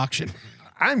up for auction.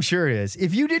 I'm sure it is.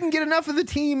 If you didn't get enough of the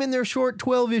team in their short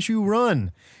 12-issue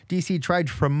run, DC tried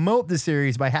to promote the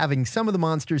series by having some of the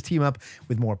monsters team up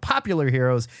with more popular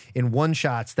heroes in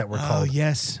one-shots that were called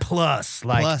Plus,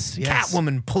 like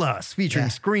Catwoman Plus, featuring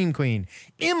Scream Queen,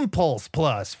 Impulse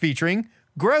Plus, featuring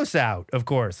Gross Out, of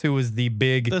course, who was the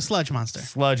sludge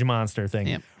monster thing.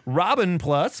 Yep. Robin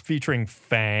Plus, featuring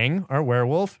Fang, our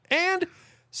werewolf, and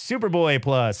Superboy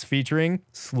Plus, featuring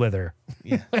Slither.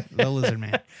 Yeah, the lizard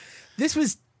man. This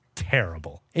was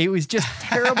terrible. It was just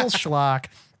terrible schlock.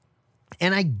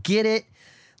 And I get it.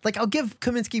 Like, I'll give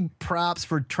Kaminsky props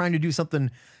for trying to do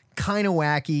something kind of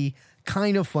wacky,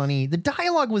 kind of funny. The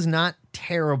dialogue was not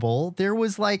terrible. There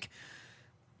was like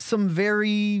some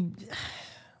very,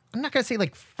 I'm not going to say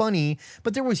like funny,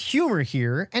 but there was humor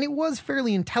here. And it was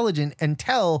fairly intelligent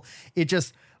until it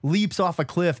just leaps off a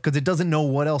cliff because it doesn't know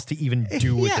what else to even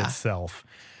do with itself.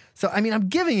 So, I mean, I'm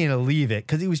giving it a leave it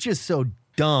because it was just so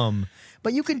dumb.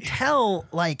 But you can tell,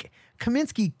 like,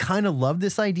 Kaminsky kind of loved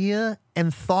this idea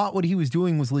and thought what he was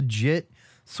doing was legit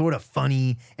sort of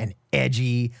funny and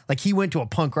edgy. Like, he went to a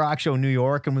punk rock show in New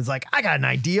York and was like, I got an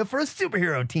idea for a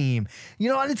superhero team. You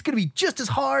know, and it's going to be just as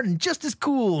hard and just as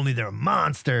cool, only they're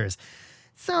monsters.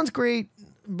 Sounds great,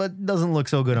 but doesn't look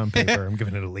so good on paper. I'm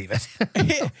giving it a leave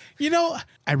it. You know,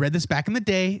 I read this back in the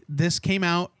day. This came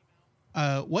out,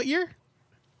 what year?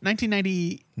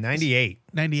 1990.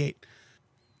 98.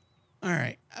 All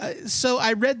right. So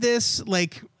I read this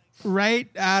like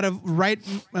right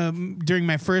during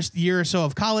my first year or so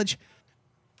of college.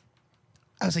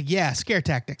 I was like, yeah, Scare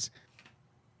Tactics.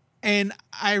 And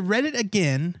I read it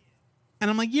again and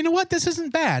I'm like, you know what? This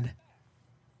isn't bad.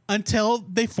 Until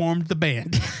they formed the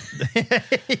band.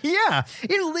 Yeah.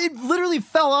 It literally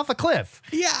fell off a cliff.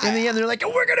 Yeah. In the end, they're like,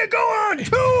 we're going to go on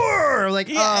tour. Like,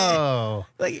 oh.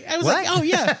 Like, I was like, oh,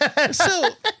 yeah. So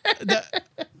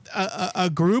a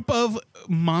group of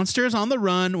monsters on the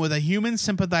run with a human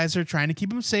sympathizer trying to keep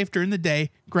them safe during the day.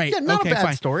 Great. Yeah, not okay, a bad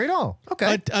fine. story at all.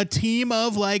 Okay. A team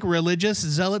of like religious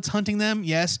zealots hunting them.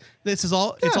 Yes, this is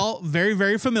all. It's all very,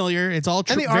 very familiar. It's all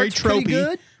And the very art's pretty tropey.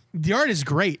 good? The art is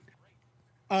great.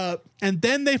 And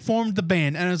then they formed the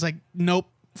band, and I was like, nope,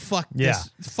 fuck this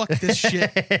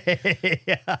shit.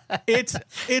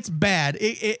 It's bad.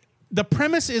 The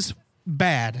premise is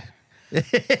bad.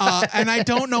 And I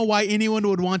don't know why anyone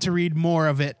would want to read more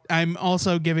of it. I'm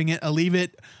also giving it a leave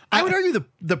it. I would argue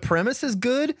the premise is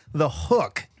good. The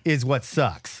hook is what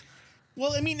sucks.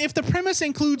 Well, I mean, if the premise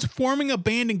includes forming a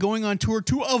band and going on tour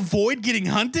to avoid getting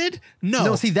hunted,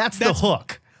 no, See, that's the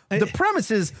hook. The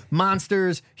premise is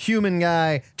monsters, human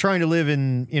guy trying to live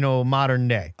in, modern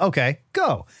day. Okay,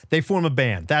 go. They form a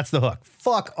band. That's the hook.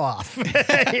 Fuck off.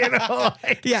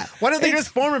 Yeah. Why don't they just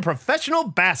form a professional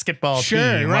basketball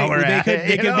Sure, team? right. While we're They at could- it,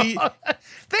 they you could know? be-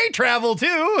 They travel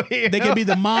too. They could be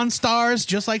the Monstars,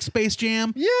 just like Space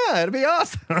Jam. Yeah, it'd be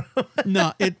awesome.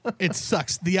 No, it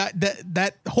sucks.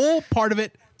 That whole part of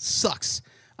it sucks.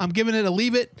 I'm giving it a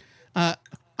leave it.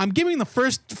 I'm giving the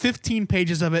first 15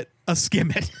 pages of it a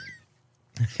skim it.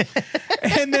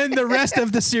 And then the rest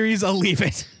of the series a leave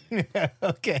it.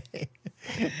 Okay.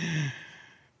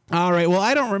 All right. Well,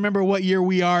 I don't remember what year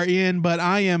we are in, but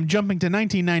I am jumping to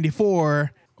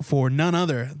 1994 for none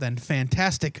other than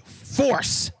Fantastic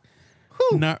Force.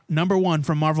 Number 1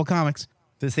 from Marvel Comics.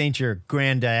 This ain't your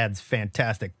granddad's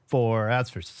Fantastic Four, that's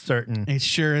for certain. It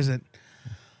sure isn't.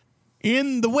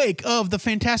 In the wake of the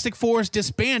Fantastic Four's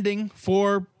disbanding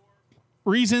for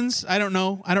reasons, I don't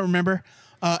know, I don't remember.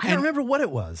 I don't remember what it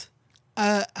was.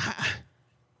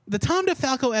 The Tom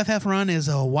DeFalco FF run is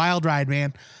a wild ride,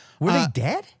 man. Were they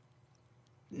dead?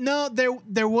 No,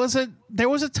 there was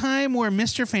a time where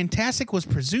Mr. Fantastic was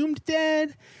presumed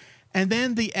dead, and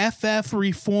then the FF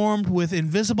reformed with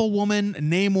Invisible Woman,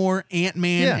 Namor,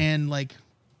 Ant-Man, and like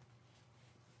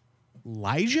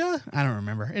Elijah? I don't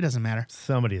remember. It doesn't matter.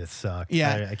 Somebody that sucked.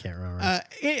 Yeah. I can't remember.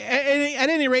 At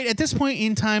any rate, at this point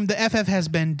in time, the FF has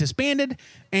been disbanded,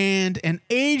 and an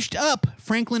aged up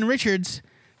Franklin Richards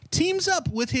teams up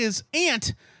with his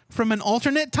aunt from an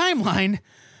alternate timeline,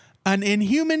 an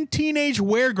inhuman teenage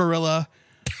were-gorilla,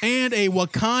 and a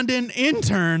Wakandan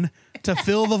intern to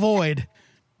fill the void.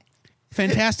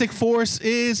 Fantastic Force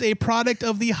is a product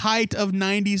of the height of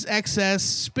 90s excess,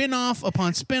 spin-off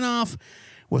upon spin-off,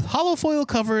 with holofoil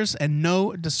covers and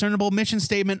no discernible mission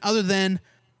statement other than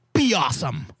be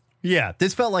awesome. Yeah,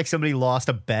 this felt like somebody lost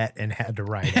a bet and had to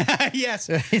write it. Yes.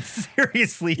 It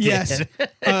seriously did.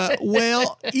 Yes.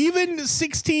 Well, even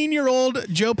 16-year-old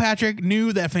Joe Patrick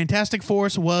knew that Fantastic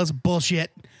Force was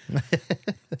bullshit.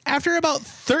 After about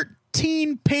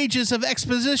 13 pages of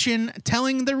exposition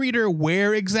telling the reader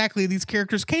where exactly these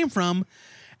characters came from,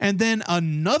 and then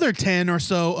another 10 or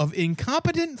so of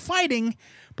incompetent fighting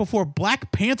before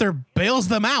Black Panther bails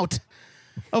them out,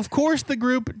 of course the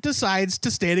group decides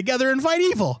to stay together and fight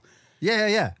evil.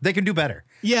 Yeah. They can do better.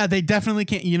 Yeah, they definitely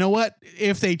can. You know what?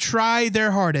 If they try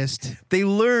their hardest. They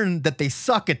learn that they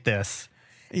suck at this.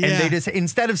 Yeah. And they just,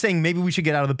 instead of saying maybe we should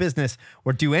get out of the business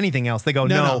or do anything else, they go,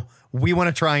 no. We want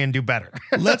to try and do better.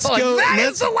 Let's like, go.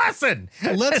 That's the lesson.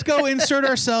 Let's go insert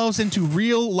ourselves into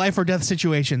real life or death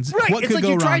situations. Right. What It's could like go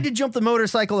you wrong? tried to jump the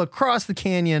motorcycle across the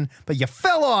canyon, but you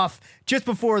fell off just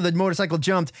before the motorcycle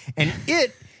jumped, and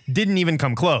it didn't even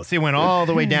come close. It went all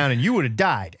the way down, and you would have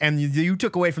died. And you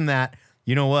took away from that,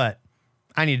 you know what?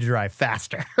 I need to drive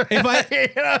faster.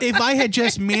 If I had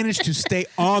just managed to stay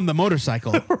on the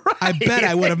motorcycle, I bet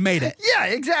I would have made it. Yeah,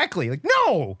 exactly. Like,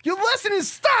 no, your lesson is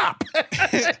stop.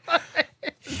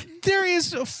 There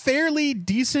is fairly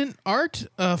decent art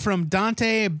from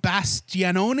Dante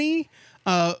Bastianoni,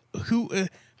 who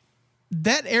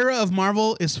that era of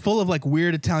Marvel is full of like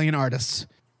weird Italian artists.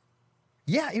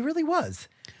 Yeah, it really was.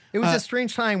 It was a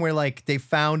strange time where like they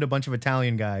found a bunch of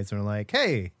Italian guys and were like,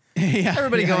 hey, Yeah,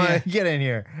 everybody yeah, go yeah. get in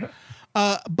here.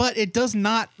 But it does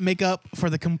not make up for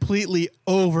the completely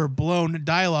overblown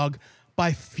dialogue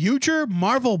by future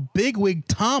Marvel bigwig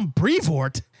Tom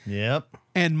Brevoort Yep.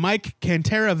 and Mike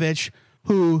Kantarovich,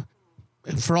 who,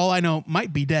 for all I know,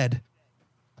 might be dead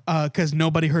because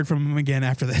nobody heard from him again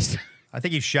after this. I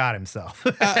think he shot himself.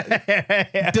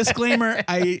 Disclaimer,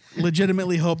 I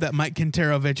legitimately hope that Mike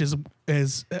Kantarovich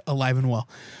is alive and well.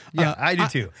 Yeah, I do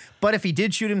too. But if he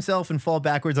did shoot himself and fall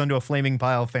backwards onto a flaming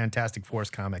pile of Fantastic Force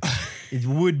comics, it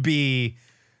would be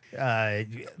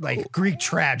like Greek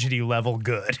tragedy level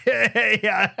good.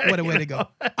 Yeah. What a way to go.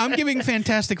 I'm giving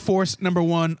Fantastic Force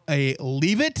 #1 a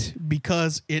leave it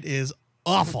because it is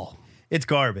awful. It's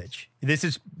garbage. This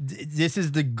is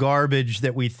the garbage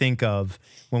that we think of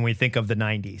when we think of the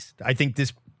 90s. I think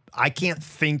this I can't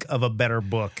think of a better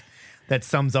book that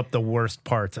sums up the worst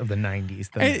parts of the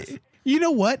 90s than this. You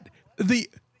know what?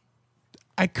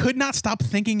 I could not stop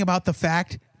thinking about the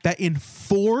fact that in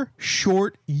 4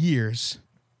 short years,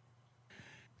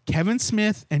 Kevin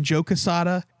Smith and Joe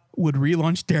Quesada would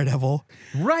relaunch Daredevil.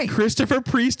 Right. Christopher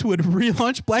Priest would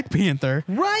relaunch Black Panther.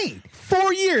 Right.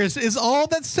 4 years is all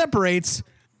that separates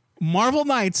Marvel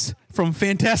Knights from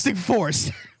Fantastic Force.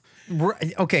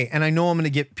 Right. Okay, and I know I'm going to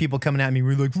get people coming at me.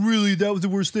 We're like, really? That was the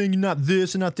worst thing? Not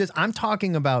this and not this. I'm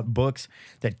talking about books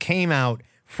that came out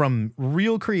from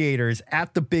real creators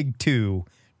at the big 2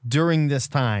 during this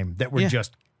time that were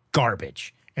just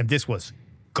garbage. And this was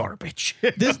garbage.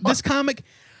 This comic,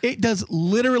 it does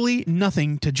literally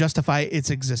nothing to justify its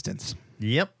existence.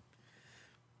 Yep.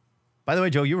 By the way,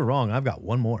 Joe, you were wrong. I've got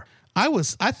one more. I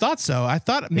thought so. I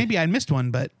thought maybe I missed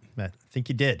one, but I think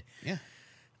you did. yeah.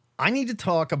 I need to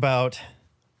talk about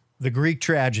the Greek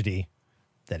tragedy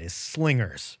that is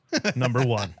Slingers,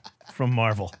 #1 from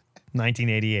Marvel,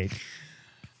 1988.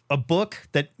 A book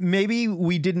that maybe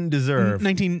we didn't deserve.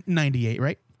 1998,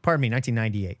 right? Pardon me,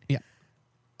 1998. Yeah.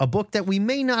 A book that we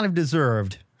may not have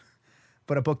deserved,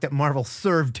 but a book that Marvel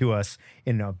served to us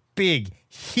in a big,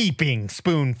 heaping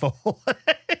spoonful.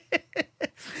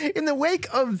 In the wake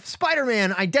of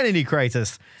Spider-Man Identity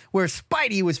Crisis, where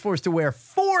Spidey was forced to wear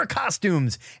 4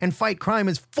 costumes and fight crime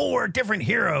as 4 different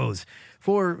heroes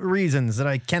for reasons that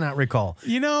I cannot recall.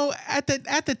 You know, at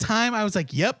the time, I was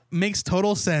like, yep, makes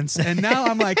total sense. And now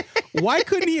I'm like, why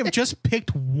couldn't he have just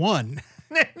picked one?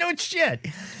 No shit.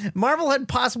 Marvel had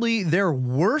possibly their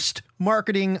worst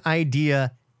marketing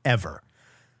idea ever.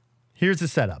 Here's the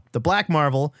setup. The Black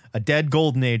Marvel, a dead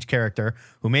Golden Age character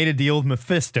who made a deal with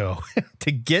Mephisto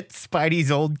to get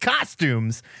Spidey's old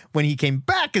costumes when he came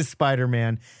back as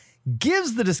Spider-Man,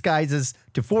 gives the disguises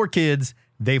to 4 kids.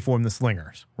 They form the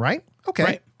Slingers, right? Okay,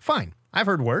 Right. Fine. I've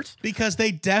heard worse. Because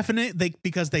they definitely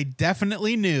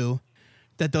knew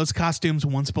that those costumes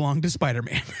once belonged to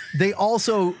Spider-Man. They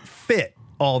also fit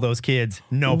all those kids,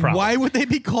 no problem. Why would they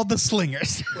be called the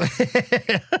Slingers?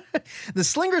 The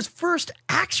Slingers' first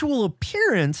actual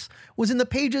appearance was in the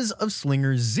pages of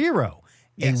Slingers Zero,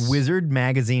 Yes. a Wizard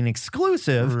magazine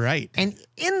exclusive. Right. And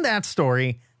in that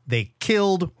story, they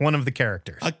killed one of the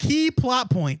characters. A key plot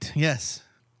point. Yes.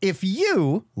 If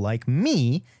you, like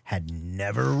me, had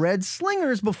never read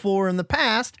Slingers before in the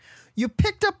past, you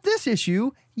picked up this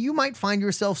issue, you might find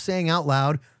yourself saying out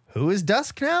loud, "Who is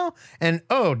Dusk now?" And,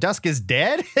 "Oh, Dusk is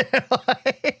dead?"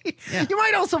 You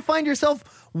might also find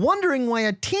yourself wondering why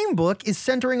a team book is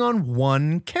centering on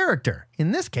one character,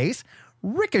 in this case,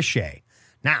 Ricochet.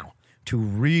 Now, to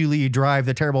really drive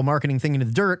the terrible marketing thing into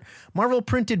the dirt, Marvel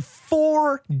printed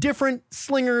 4 different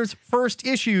Slingers first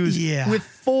issues with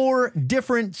 4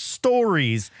 different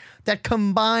stories that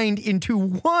combined into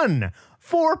one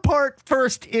 4-part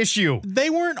first issue. They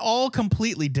weren't all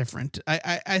completely different.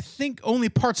 I think only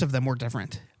parts of them were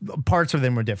different. Parts of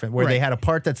them were different, where they Right. had a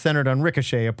part that centered on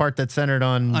Ricochet, a part that centered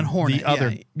on Hornet, the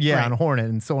other, Right. on Hornet,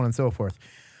 and so on and so forth.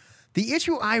 The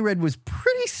issue I read was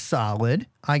pretty solid,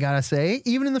 I gotta say,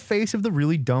 even in the face of the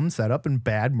really dumb setup and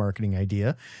bad marketing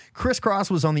idea. Chris Cross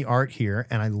was on the art here,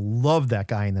 and I loved that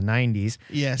guy in the 90s.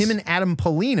 Yes. Him and Adam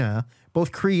Polina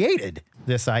both created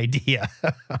this idea.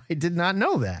 I did not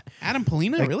know that. Adam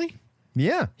Polina, really?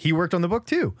 Yeah, he worked on the book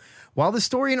too. While the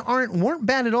story and art weren't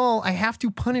bad at all, I have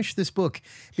to punish this book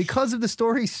because of the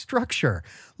story's structure.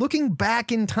 Looking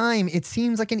back in time, it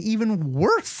seems like an even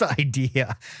worse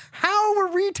idea. How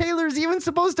were retailers even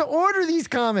supposed to order these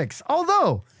comics?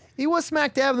 Although, he was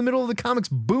smack dab in the middle of the comics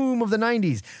boom of the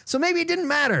 90s, so maybe it didn't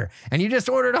matter, and you just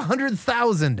ordered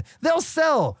 100,000. They'll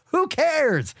sell. Who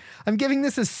cares? I'm giving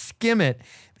this a skim it,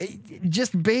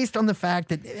 just based on the fact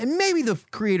that and maybe the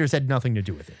creators had nothing to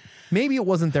do with it. Maybe it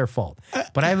wasn't their fault,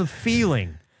 but I have a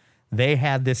feeling they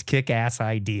had this kick-ass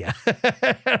idea.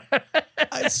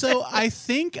 So I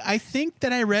think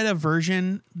that I read a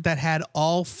version that had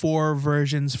all 4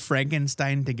 versions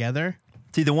Frankenstein together.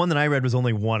 See, the one that I read was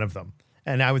only one of them.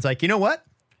 And I was like, you know what?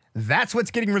 That's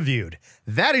what's getting reviewed.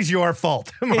 That is your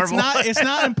fault, Marvel. It's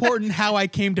not important how I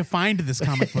came to find this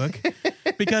comic book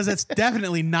because it's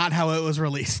definitely not how it was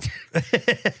released.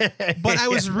 But I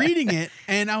was reading it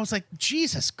and I was like,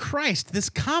 Jesus Christ, this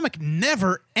comic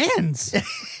never ends.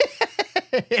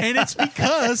 And it's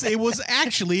because it was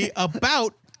actually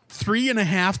about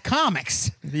 3.5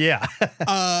 comics. Yeah.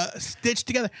 Stitched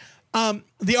together.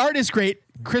 The art is great.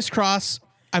 Chris Cross,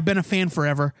 I've been a fan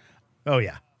forever. Oh,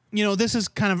 yeah. You know, this is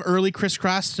kind of early Chris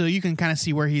Cross, so you can kind of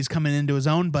see where he's coming into his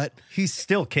own, but He's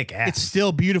still kick-ass. it's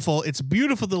still beautiful. It's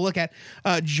beautiful to look at.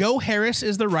 Joe Harris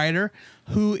is the writer,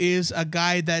 who is a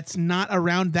guy that's not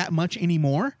around that much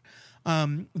anymore.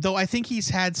 Though I think he's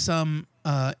had some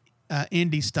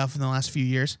indie stuff in the last few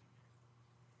years.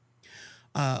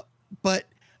 But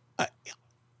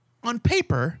on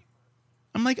paper,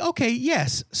 I'm like, okay,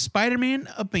 yes, Spider-Man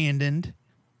abandoned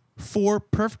 4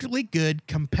 perfectly good,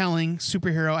 compelling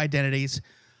superhero identities.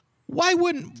 Why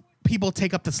wouldn't people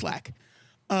take up the slack?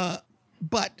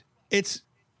 But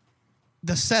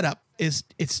the setup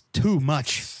it's too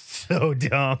much. So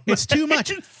dumb. It's too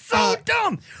much. It's so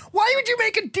dumb. Why would you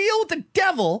make a deal with the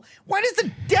devil? Why does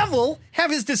the devil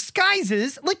have his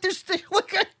disguises? Like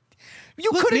you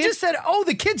could have just said, "Oh,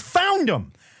 the kids found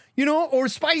him," or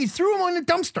Spidey threw him on the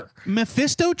dumpster.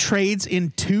 Mephisto trades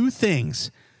in 2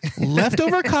 things: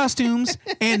 leftover costumes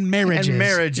and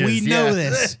marriages. We know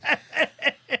this.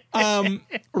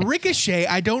 Ricochet,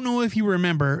 I don't know if you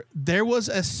remember, there was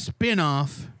a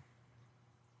spin-off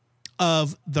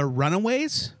of The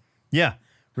Runaways. Yeah,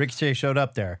 Ricochet showed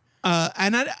up there.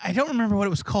 And I don't remember what it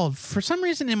was called. For some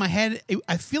reason in my head,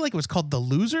 I feel like it was called The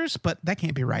Losers, but that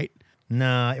can't be right.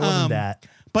 No, it wasn't that.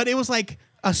 But it was like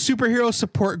a superhero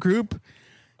support group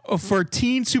for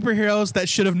teen superheroes that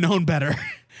should have known better.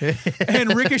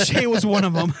 And Ricochet was one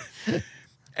of them.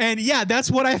 And yeah,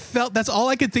 that's what I felt. That's all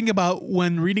I could think about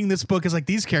when reading this book is like,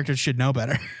 these characters should know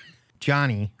better.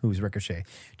 Johnny, who's Ricochet,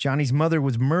 Johnny's mother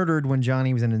was murdered when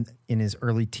Johnny was in his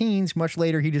early teens. Much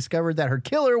later, he discovered that her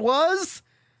killer was,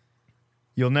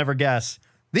 you'll never guess,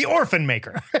 the Orphan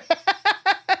Maker.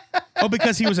 Oh,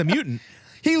 because he was a mutant.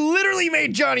 He literally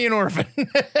made Johnny an orphan.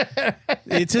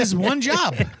 It's his one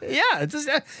job. Yeah,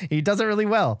 he does it really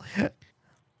well.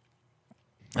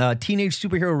 Teenage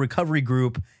Superhero Recovery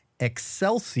Group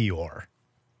Excelsior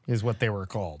is what they were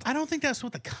called. I don't think that's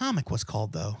what the comic was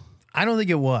called, though. I don't think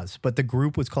it was, but the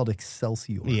group was called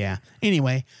Excelsior. Yeah.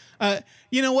 Anyway,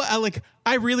 you know what?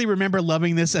 I really remember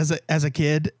loving this as a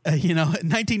kid. In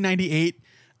 1998,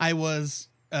 I was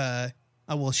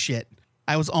shit.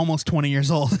 I was almost 20 years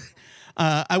old.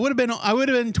 I would have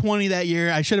been 20 that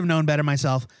year. I should have known better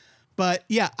myself. But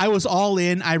yeah, I was all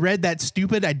in. I read that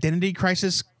stupid Identity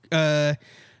Crisis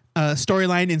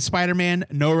storyline in Spider-Man,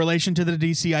 no relation to the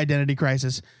DC Identity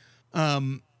Crisis.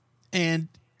 And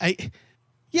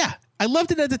I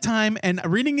loved it at the time, and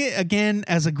reading it again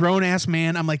as a grown-ass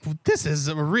man, I'm like, this is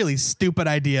a really stupid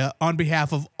idea on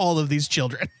behalf of all of these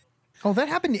children. Oh, that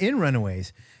happened in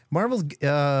Runaways. Marvel's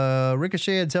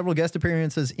Ricochet had several guest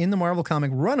appearances in the Marvel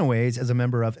comic Runaways as a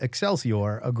member of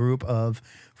Excelsior, a group of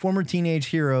former teenage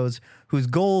heroes whose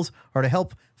goals are to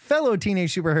help fellow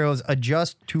teenage superheroes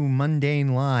adjust to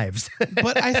mundane lives.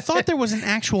 But I thought there was an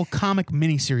actual comic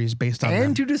miniseries based on them.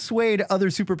 And to dissuade other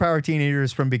superpower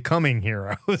teenagers from becoming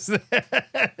heroes.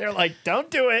 They're like,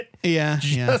 don't do it. Yeah.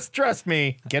 Just trust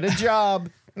me. Get a job.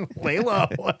 Lay low.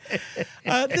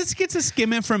 This gets a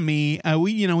skim in from me.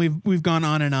 We've gone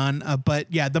on and on,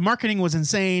 but yeah, the marketing was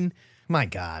insane. My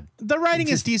God. The writing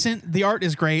is decent. The art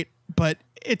is great, but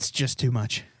it's just too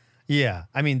much. Yeah,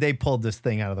 I mean, they pulled this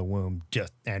thing out of the womb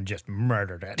just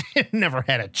murdered it. It never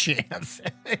had a chance.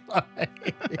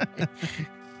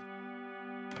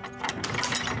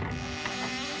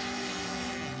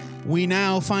 We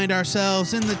now find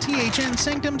ourselves in the THN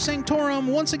Sanctum Sanctorum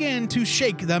once again to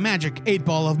shake the magic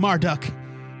 8-ball of Marduk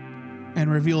and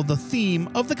reveal the theme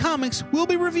of the comics we'll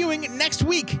be reviewing next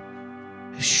week.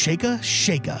 Shaka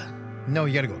Shaka. No,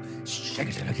 you gotta go.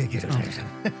 Shaka, shaka, shaka,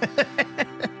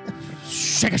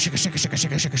 shaka, shaka, shaka,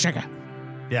 shaka, shaka, shaka.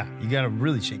 Yeah, you gotta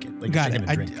really shake it. Like got it.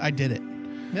 I did it.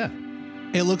 Yeah.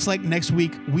 It looks like next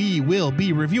week we will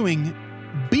be reviewing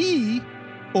B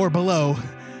or below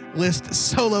list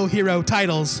solo hero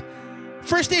titles.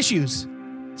 First issues.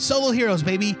 Solo heroes,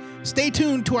 baby. Stay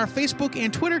tuned to our Facebook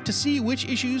and Twitter to see which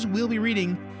issues we'll be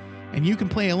reading. And you can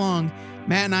play along.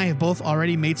 Matt and I have both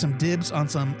already made some dibs on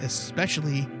some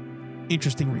especially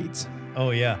interesting reads.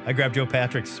 Oh, yeah. I grabbed Joe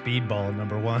Patrick's Speedball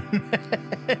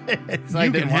 #1. So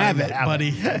you can have it,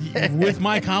 buddy. With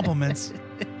my compliments.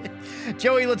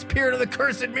 Joey, let's peer to the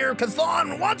cursed mirror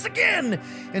Chthon once again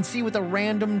and see what the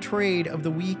random trade of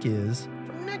the week is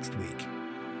for next week.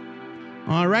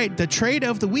 All right. The trade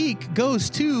of the week goes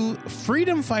to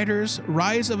Freedom Fighters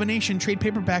Rise of a Nation trade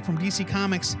paperback from DC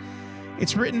Comics.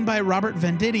 It's written by Robert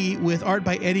Venditti with art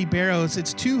by Eddie Barrows.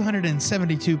 It's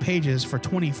 272 pages for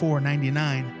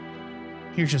 $24.99.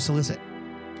 Here's your solicit.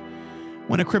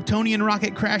 When a Kryptonian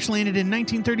rocket crash landed in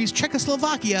 1930s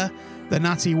Czechoslovakia, the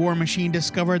Nazi war machine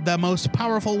discovered the most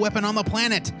powerful weapon on the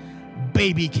planet,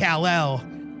 Baby Kal-El.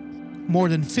 More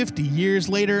than 50 years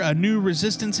later, a new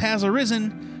resistance has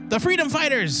arisen, the Freedom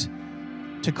Fighters.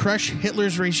 To crush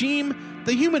Hitler's regime,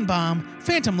 the Human Bomb,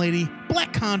 Phantom Lady,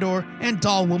 Black Condor, and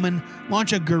Doll Woman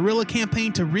launch a guerrilla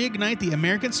campaign to reignite the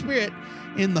American spirit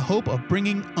in the hope of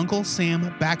bringing Uncle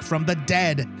Sam back from the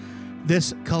dead.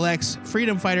 This collects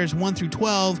Freedom Fighters 1 through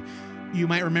 12. You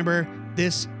might remember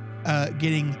this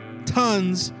getting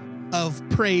tons of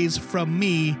praise from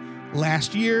me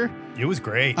last year. It was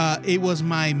great. It was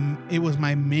my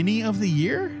mini of the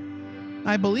year,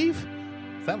 I believe.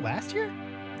 Is that last year?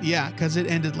 Yeah, because it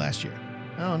ended last year.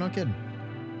 Oh, no kidding.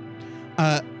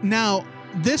 Now,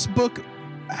 this book,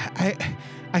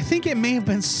 I think it may have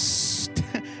been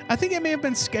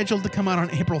scheduled to come out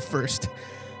on April 1st.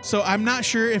 So I'm not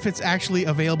sure if it's actually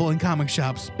available in comic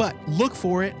shops, but look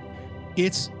for it.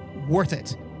 It's worth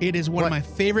it. It is one of my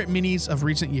favorite minis of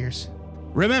recent years.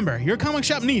 Remember, your comic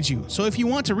shop needs you. So if you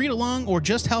want to read along or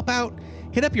just help out,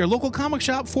 hit up your local comic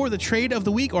shop for the trade of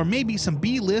the week or maybe some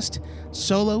B-list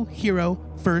solo hero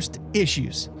first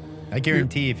issues. I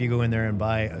guarantee if you go in there and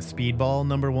buy a Speedball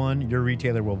 #1, your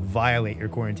retailer will violate your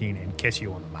quarantine and kiss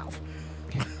you on the mouth.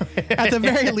 At the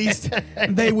very least,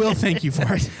 they will thank you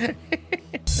for it.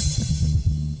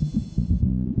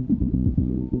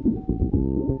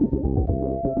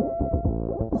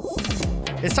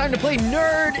 It's time to play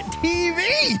Nerd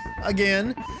TV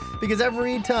again, because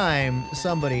every time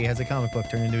somebody has a comic book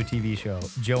turned into a TV show,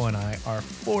 Joe and I are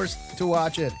forced to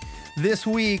watch it. This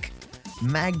week,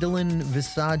 Magdalene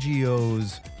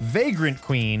Visaggio's Vagrant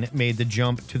Queen made the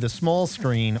jump to the small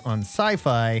screen on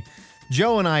Sci-Fi.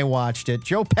 Joe and I watched it.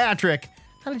 Joe Patrick,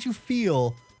 how did you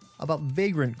feel about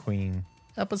Vagrant Queen,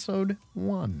 episode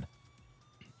 1?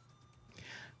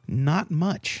 Not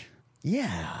much.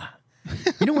 Yeah.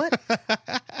 You know what?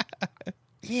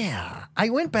 Yeah. I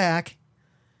went back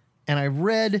and I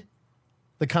read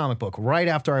the comic book right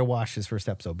after I watched this first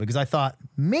episode because I thought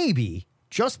maybe,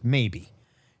 just maybe,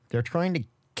 they're trying to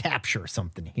capture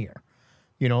something here.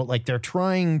 You know, like they're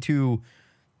trying to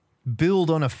build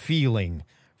on a feeling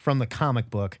from the comic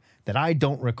book that I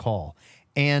don't recall.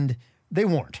 And they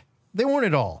weren't. They weren't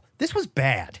at all. This was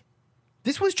bad.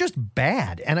 This was just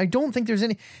bad. And I don't think there's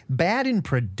any bad in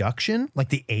production. Like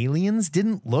the aliens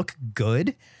didn't look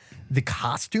good. The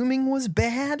costuming was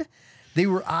bad. They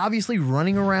were obviously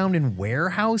running around in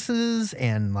warehouses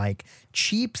and like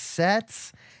cheap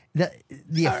sets. The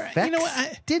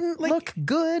effects didn't look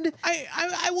good.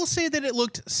 I will say that it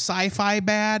looked sci-fi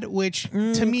bad, which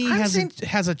to me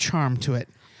has a charm to it.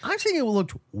 I'm saying it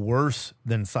looked worse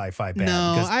than sci-fi bad.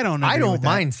 No, I don't agree I don't with that.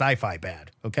 mind sci-fi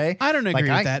bad, okay? I don't agree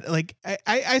with that. Like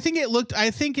I think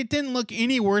it didn't look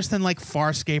any worse than like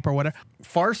Farscape or whatever.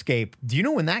 Farscape, do you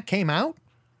know when that came out?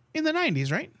 In the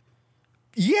 90s, right?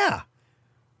 Yeah.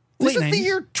 This Late is the 90s.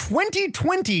 year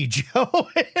 2020, Joe.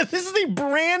 This is a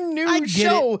brand new get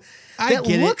show it. I that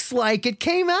get it. looks like it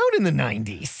came out in the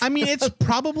 90s. I mean, it's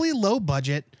probably low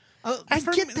budget. I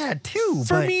get that too.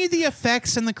 For but me, the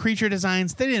effects and the creature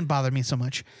designs, they didn't bother me so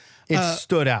much. it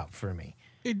stood out for me.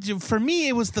 For me,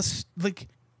 it was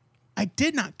I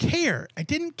did not care. I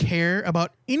didn't care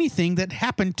about anything that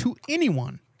happened to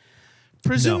anyone.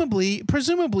 Presumably,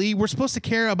 we're supposed to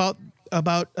care about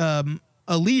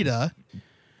Alita,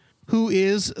 who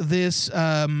is this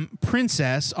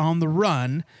princess on the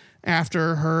run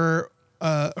after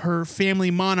her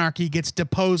family monarchy gets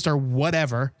deposed or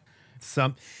whatever.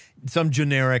 Some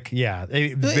generic,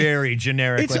 very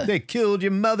generic. It's Like they killed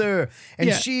your mother, and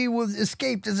Yeah. she was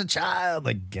escaped as a child.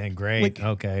 Like, yeah, great, Like,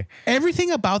 okay. Everything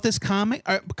about this comic,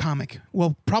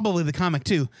 well, probably the comic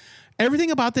too. Everything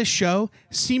about this show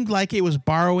seemed like it was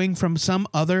borrowing from some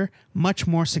other, much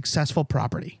more successful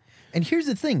property. And here's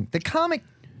the thing: the comic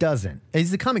doesn't. Is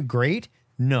the comic great?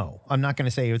 No, I'm not going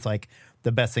to say it's like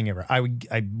the best thing ever. I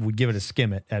would give it a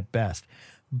skim it at best,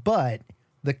 but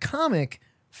the comic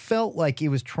felt like it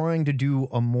was trying to do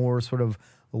a more sort of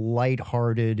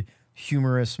lighthearted,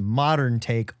 humorous, modern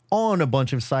take on a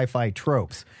bunch of sci-fi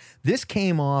tropes. This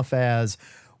came off as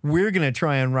we're going to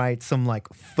try and write some like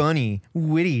funny,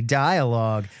 witty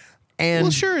dialogue. And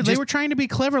Well, sure, they just- were trying to be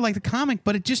clever like the comic,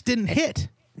 but it just didn't hit.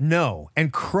 No,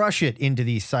 and crush it into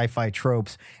these sci-fi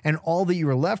tropes. And all that you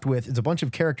were left with is a bunch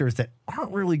of characters that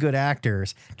aren't really good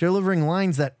actors, delivering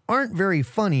lines that aren't very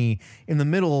funny in the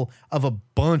middle of a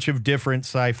bunch of different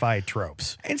sci-fi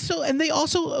tropes. And they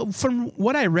also, from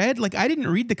what I read, like I didn't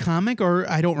read the comic or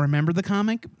I don't remember the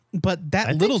comic, but that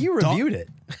I little think you reviewed it.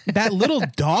 that little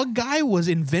dog guy was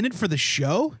invented for the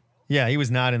show. Yeah, he was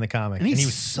not in the comic. And he he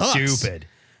was sucks. stupid.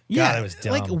 Yeah, God, it was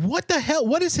dumb. like what the hell?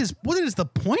 What is the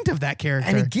point of that character?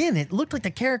 And again, it looked like the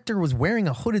character was wearing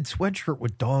a hooded sweatshirt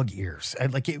with dog ears.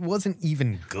 Like it wasn't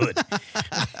even good.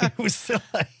 It was so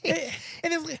like,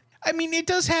 I mean, it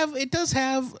does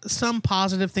have some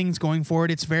positive things going for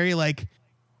it. It's very like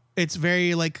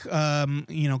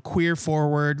queer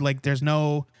forward. Like there's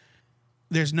no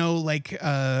like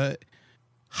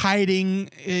hiding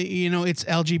its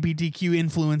LGBTQ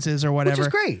influences or whatever. Which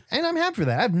is great. And I'm happy for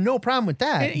that. I have no problem with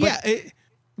that.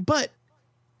 But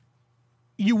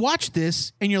you watch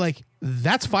this and you're like,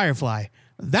 that's Firefly.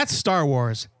 That's Star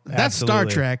Wars. That's Star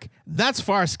Absolutely. Trek. That's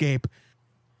Farscape.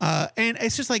 And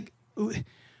it's just like,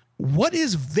 what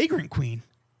is Vagrant Queen?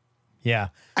 Yeah.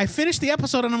 I finished the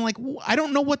episode and I'm like, I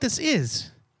don't know what this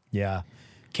is. Yeah.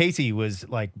 Casey was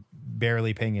like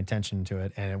barely paying attention to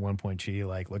it. And at one point she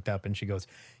like looked up and she goes,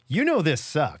 you know, this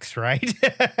sucks, right?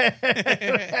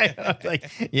 I was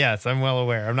like, yes, I'm well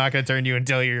aware. I'm not going to turn to you and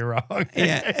tell you you're wrong.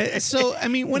 Yeah. So, I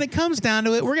mean, when it comes down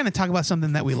to it, we're going to talk about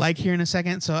something that we like here in a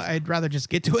second. So I'd rather just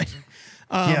get to it.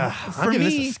 Yeah. I'm giving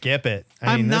this a skip it.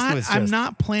 I'm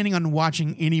not planning on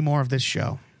watching any more of this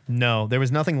show. No, there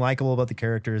was nothing likable about the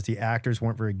characters. The actors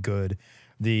weren't very good.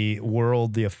 The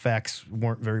world, the effects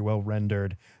weren't very well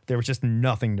rendered. There was just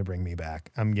nothing to bring me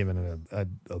back. I'm giving it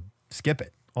a skip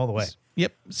it all the way.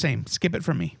 Yep, same. Skip it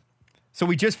from me. So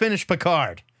we just finished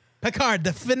Picard. Picard,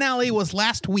 the finale was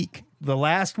last week. The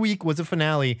last week was a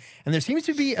finale, and there seems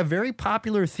to be a very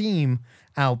popular theme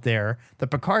out there that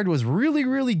Picard was really,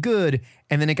 really good,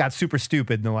 and then it got super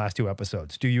stupid in the last 2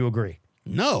 episodes. Do you agree?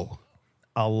 No.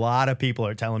 A lot of people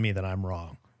are telling me that I'm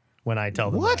wrong when I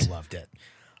tell them What? that I loved it.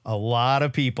 A lot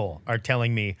of people are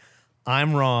telling me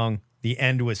I'm wrong. The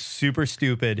end was super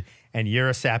stupid, and you're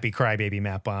a sappy crybaby,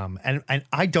 Matt Baum. And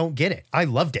I don't get it. I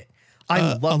loved it. I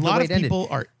loved the way a lot of it ended. people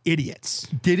are idiots.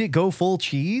 Did it go full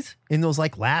cheese in those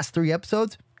like last 3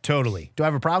 episodes? Totally. Do I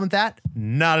have a problem with that?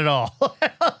 Not at all.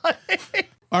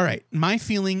 All right. My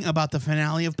feeling about the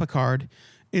finale of Picard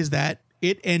is that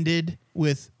it ended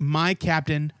with my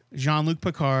captain, Jean-Luc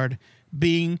Picard,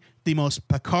 being the most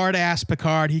Picard-ass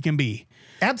Picard he can be.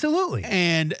 Absolutely.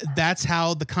 And that's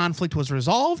how the conflict was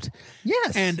resolved.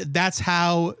 Yes. And that's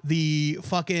how the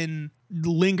fucking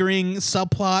lingering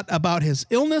subplot about his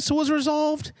illness was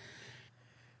resolved.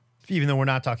 Even though we're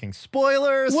not talking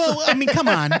spoilers. Well, I mean, come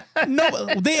on.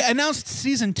 No, they announced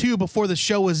season 2 before the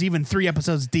show was even 3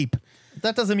 episodes deep.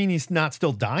 That doesn't mean he's not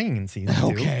still dying in season 2.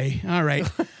 Okay. All right.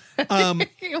 Come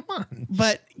on.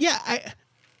 But yeah, I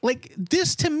like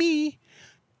this to me.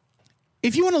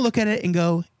 If you want to look at it and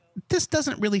go, this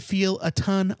doesn't really feel a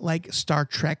ton like Star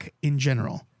Trek in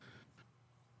general.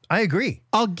 I agree.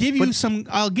 I'll give you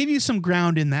some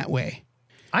ground in that way.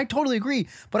 I totally agree.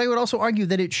 But I would also argue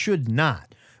that it should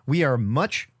not. We are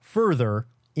much further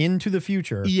into the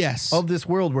future Yes. of this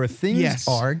world where things Yes.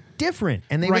 are different.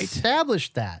 And they've Right.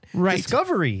 established that. Right.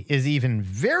 Discovery is even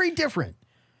very different.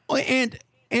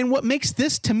 And what makes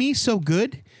this to me so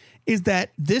good is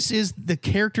that this is the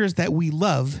characters that we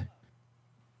love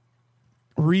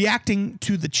reacting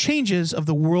to the changes of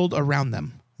the world around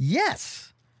them.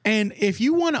 Yes. And if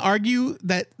you want to argue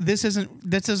that this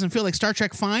doesn't feel like Star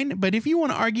Trek, fine. But if you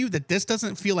want to argue that this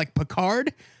doesn't feel like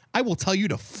Picard, I will tell you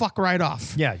to fuck right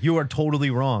off. Yeah, you are totally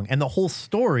wrong. And the whole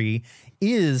story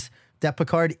is that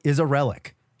Picard is a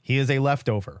relic. He is a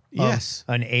leftover Yes.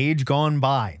 of an age gone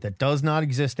by that does not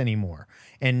exist anymore.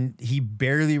 And he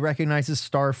barely recognizes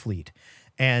Starfleet.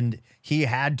 And he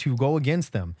had to go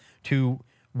against them to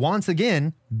once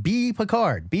again be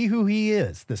Picard, be who he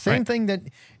is. The same Right. thing that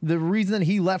the reason that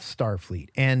he left Starfleet.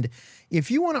 And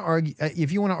if you want to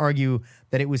argue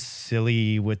that it was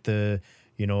silly with the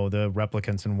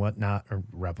replicants and whatnot, or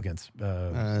replicants,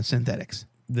 Synthetics.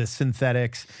 the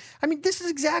synthetics. I mean, this is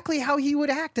exactly how he would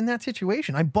act in that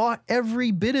situation. I bought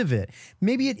every bit of it.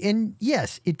 And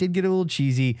yes, it did get a little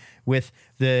cheesy with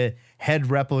the head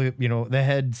the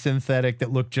head synthetic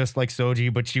that looked just like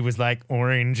Soji, but she was like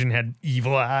orange and had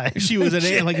evil eyes. She was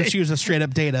she was a straight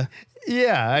up Data.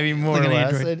 Yeah, I mean, more Like or an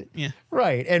less. android. Yeah.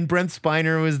 Right. And Brent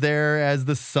Spiner was there as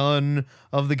the son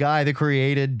of the guy that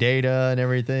created Data and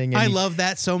everything. And I love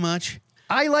that so much.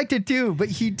 I liked it too, but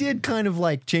he did kind of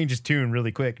like change his tune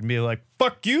really quick and be like,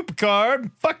 fuck you,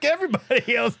 Picard. Fuck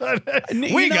everybody else.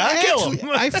 We gotta kill him.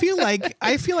 I feel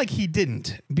like he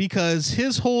didn't, because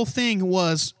his whole thing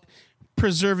was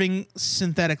preserving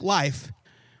synthetic life.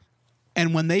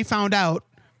 And when they found out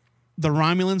the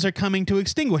Romulans are coming to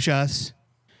extinguish us,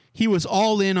 he was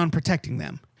all in on protecting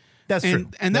them. That's true.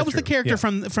 And that That's was the true. character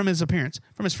Yeah. from his appearance,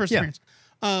 from his first Yeah. appearance.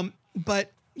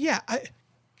 But yeah,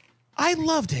 I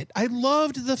loved it. I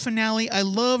loved the finale. I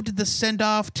loved the send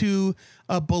off to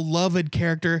a beloved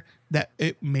character that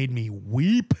it made me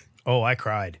weep. Oh, I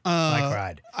cried. I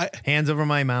cried. Hands over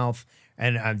my mouth.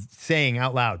 And I'm saying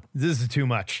out loud, this is too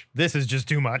much. This is just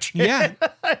too much. Yeah.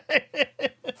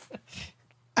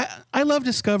 I I love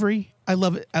Discovery. I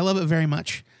love it. I love it very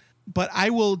much. But I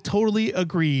will totally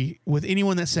agree with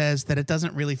anyone that says that it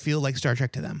doesn't really feel like Star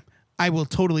Trek to them. I will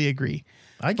totally agree.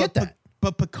 I get that.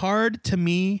 But Picard to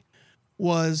me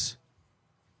was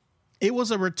a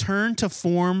return to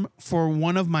form for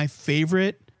one of my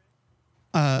favorite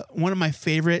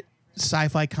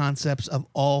sci-fi concepts of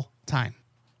all time.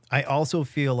 I also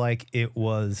feel like it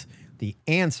was the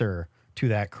answer to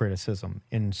that criticism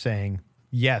in saying,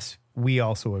 yes, we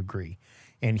also agree.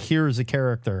 And here's a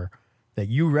character that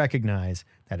you recognize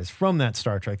that is from that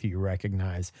Star Trek that you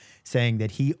recognize, saying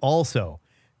that he also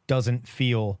doesn't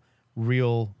feel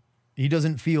real. He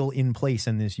doesn't feel in place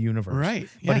in this universe. Right.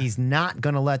 Yeah. But he's not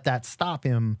going to let that stop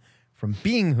him from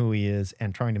being who he is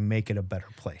and trying to make it a better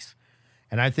place.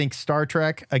 And I think Star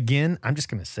Trek, again, I'm just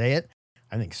going to say it.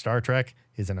 I think Star Trek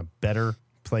is in a better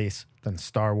place than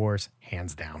Star Wars,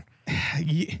 hands down.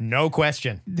 No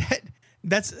question.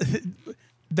 That's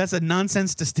a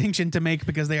nonsense distinction to make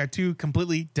because they are two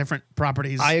completely different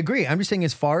properties. I agree. I'm just saying,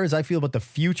 as far as I feel about the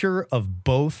future of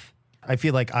both, I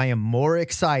feel like I am more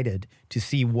excited to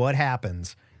see what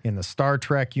happens in the Star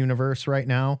Trek universe right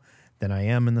now than I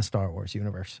am in the Star Wars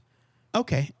universe.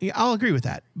 Okay, yeah, I'll agree with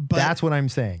that. But that's what I'm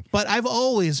saying. But I've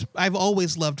always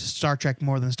loved Star Trek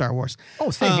more than Star Wars.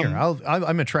 Oh, same here.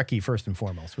 I'm a Trekkie first and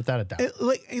foremost, without a doubt.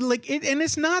 And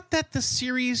it's not that the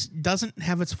series doesn't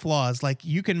have its flaws. Like,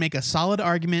 you can make a solid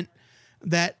argument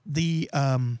that the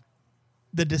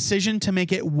decision to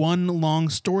make it one long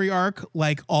story arc,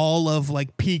 like all of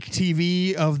like peak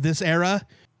TV of this era,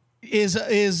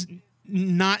 is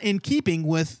not in keeping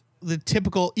with the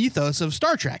typical ethos of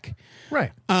Star Trek.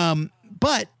 Right.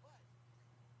 But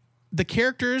the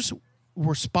characters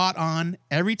were spot on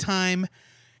every time.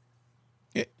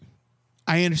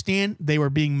 I understand they were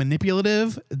being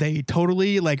manipulative. They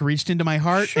totally like reached into my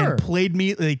heart and played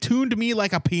me. They tuned me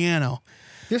like a piano.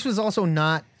 This was also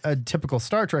not a typical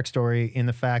Star Trek story in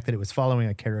the fact that it was following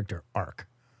a character arc.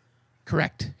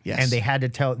 Correct. Yes. And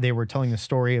they were telling the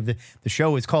story of the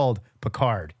show is called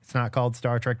Picard. It's not called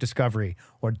Star Trek Discovery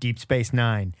or Deep Space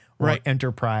Nine or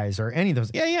Enterprise or any of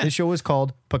those. Yeah. The show is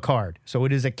called Picard. So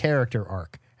it is a character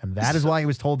arc. And that is why it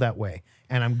was told that way.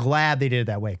 And I'm glad they did it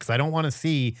that way, because I don't want to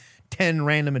see 10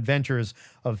 random adventures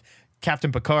of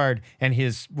Captain Picard and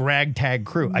his ragtag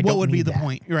crew. What would be the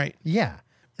point? Right. Yeah.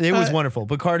 It was wonderful.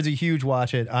 Picard is a huge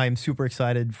watch it. I'm super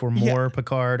excited for more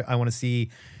Picard. I want to see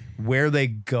where they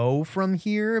go from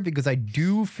here, because I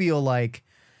do feel like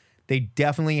they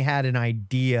definitely had an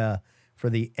idea for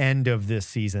the end of this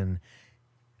season,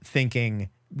 thinking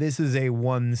this is a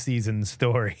one season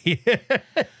story.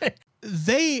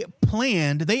 They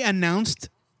announced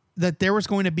that there was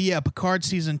going to be a Picard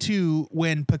season 2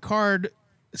 when Picard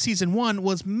season 1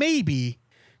 was maybe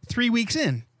 3 weeks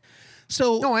in.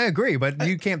 So no, I agree, but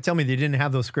you can't tell me they didn't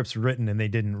have those scripts written and they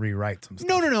didn't rewrite some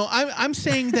stuff. No. I'm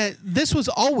saying that this was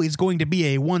always going to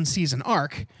be a one season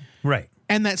arc. Right.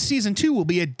 And that season 2 will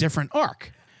be a different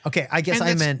arc. Okay, I guess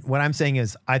I meant, what I'm saying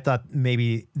is, I thought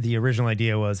maybe the original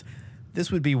idea was this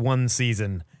would be one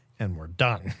season and we're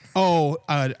done. Oh,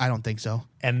 I don't think so.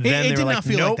 And then they were like,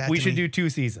 nope, like we should do 2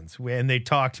 seasons. And they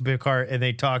talked Picard and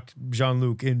they talked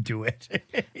Jean-Luc into it.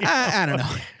 I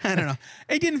don't know.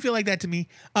 It didn't feel like that to me.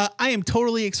 I am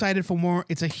totally excited for more.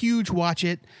 It's a huge watch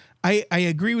it. I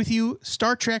agree with you.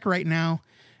 Star Trek right now,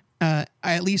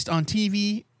 at least on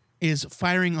TV, is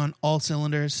firing on all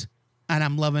cylinders. And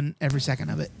I'm loving every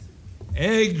second of it.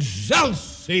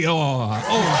 Excelsior!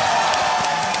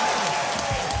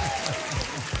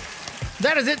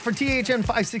 That is it for THN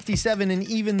 567, and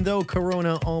even though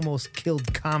Corona almost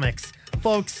killed comics,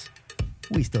 folks,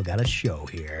 we still got a show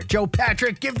here. Joe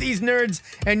Patrick, give these nerds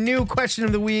a new question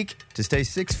of the week to stay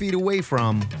 6 feet away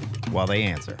from while they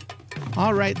answer.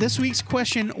 All right, this week's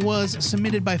question was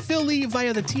submitted by Phil Lee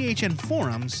via the THN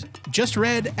forums. Just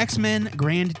read X-Men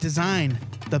Grand Design,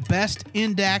 the best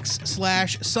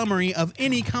index/summary of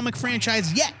any comic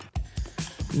franchise yet.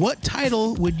 What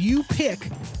title would you pick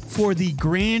for the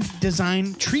grand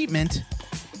design treatment,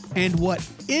 and what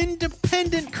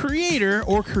independent creator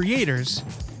or creators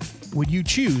would you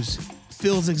choose?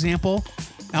 Phil's example,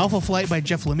 Alpha Flight by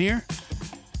Jeff Lemire,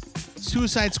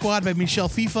 Suicide Squad by Michel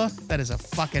FIFA. That is a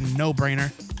fucking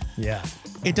no-brainer. Yeah.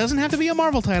 It doesn't have to be a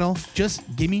Marvel title.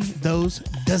 Just give me those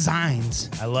designs.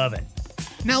 I love it.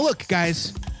 Now look,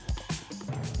 guys,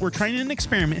 we're trying an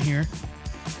experiment here.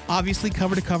 Obviously,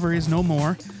 cover to cover is no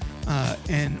more.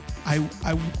 And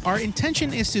our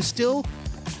intention is to still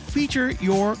feature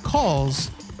your calls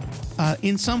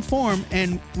in some form.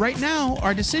 And right now,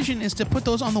 our decision is to put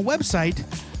those on the website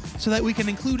so that we can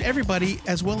include everybody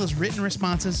as well as written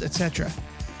responses, etc.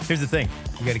 Here's the thing.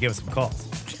 You got to give us some calls.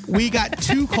 We got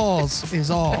 2 calls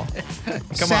is all.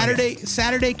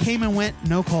 Saturday came and went,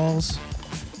 no calls.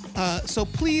 So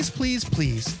please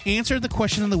answer the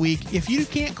question of the week. If you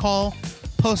can't call,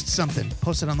 post something.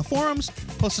 Post it on the forums,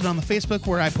 post it on the Facebook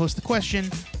where I post the question.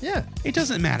 Yeah. It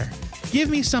doesn't matter. Give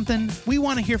me something. We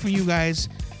want to hear from you guys.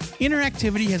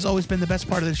 Interactivity has always been the best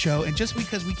part of the show, and just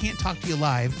because we can't talk to you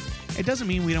live, it doesn't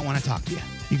mean we don't want to talk to you.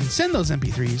 You can send those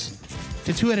MP3s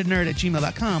to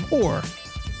twoheadednerd@gmail.com or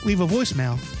leave a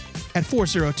voicemail at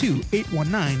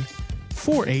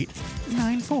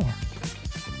 402-819-4894.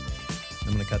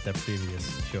 I'm going to cut that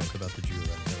previous joke about the Jew.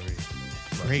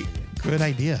 Great. Good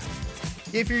idea.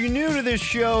 If you're new to this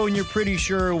show and you're pretty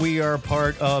sure we are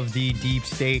part of the deep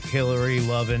state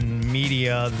Hillary-loving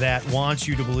media that wants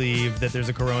you to believe that there's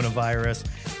a coronavirus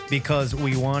because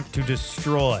we want to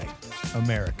destroy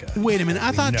America. Wait a minute.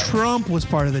 I thought Trump was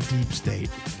part of the deep state.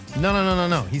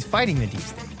 No. He's fighting the deep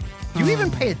state. Do you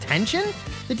even pay attention?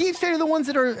 The deep state are the ones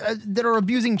that are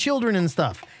abusing children and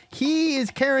stuff. He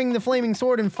is carrying the flaming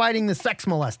sword and fighting the sex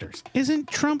molesters. Isn't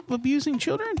Trump abusing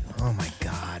children? Oh my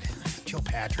God. Joe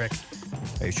Patrick.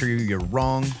 I assure you, you're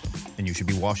wrong, and you should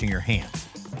be washing your hands.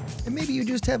 And maybe you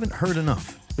just haven't heard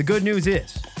enough. The good news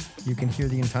is, you can hear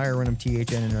the entire run of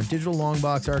THN in our digital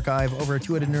longbox archive over at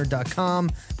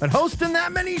twoheadednerd.com. But hosting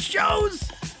that many shows,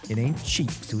 it ain't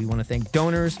cheap. So we want to thank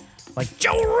donors like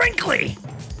Joe Wrinkley.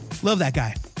 Love that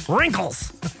guy.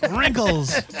 Wrinkles.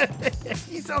 Wrinkles.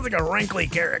 He sounds like a wrinkly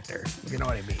character, if you know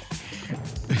what I mean.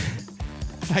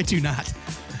 I do not.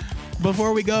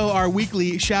 Before we go, our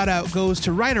weekly shout out goes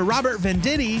to writer Robert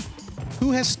Venditti,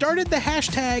 who has started the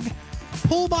hashtag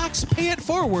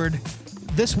 #PullboxPayItForward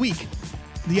this week.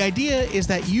 The idea is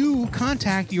that you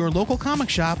contact your local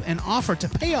comic shop and offer to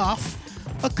pay off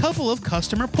a couple of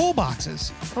customer pull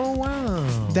boxes. Oh,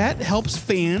 wow. That helps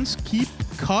fans keep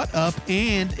caught up,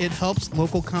 and it helps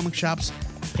local comic shops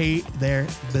pay their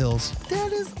bills.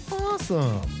 That is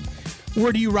awesome.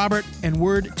 Word to you, Robert, and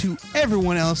word to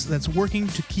everyone else that's working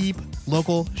to keep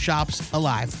local shops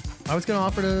alive. I was going to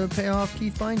offer to pay off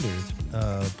Keith Binder's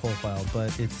profile,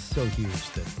 but it's so huge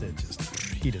that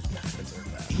he does not deserve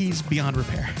that. He's beyond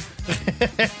repair.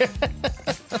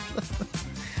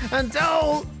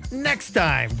 Until next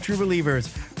time, true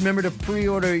believers, remember to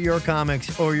pre-order your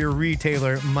comics or your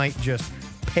retailer might just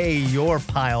pay your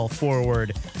pile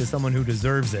forward to someone who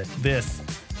deserves it. This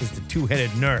is the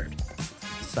Two-Headed Nerd,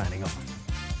 signing off.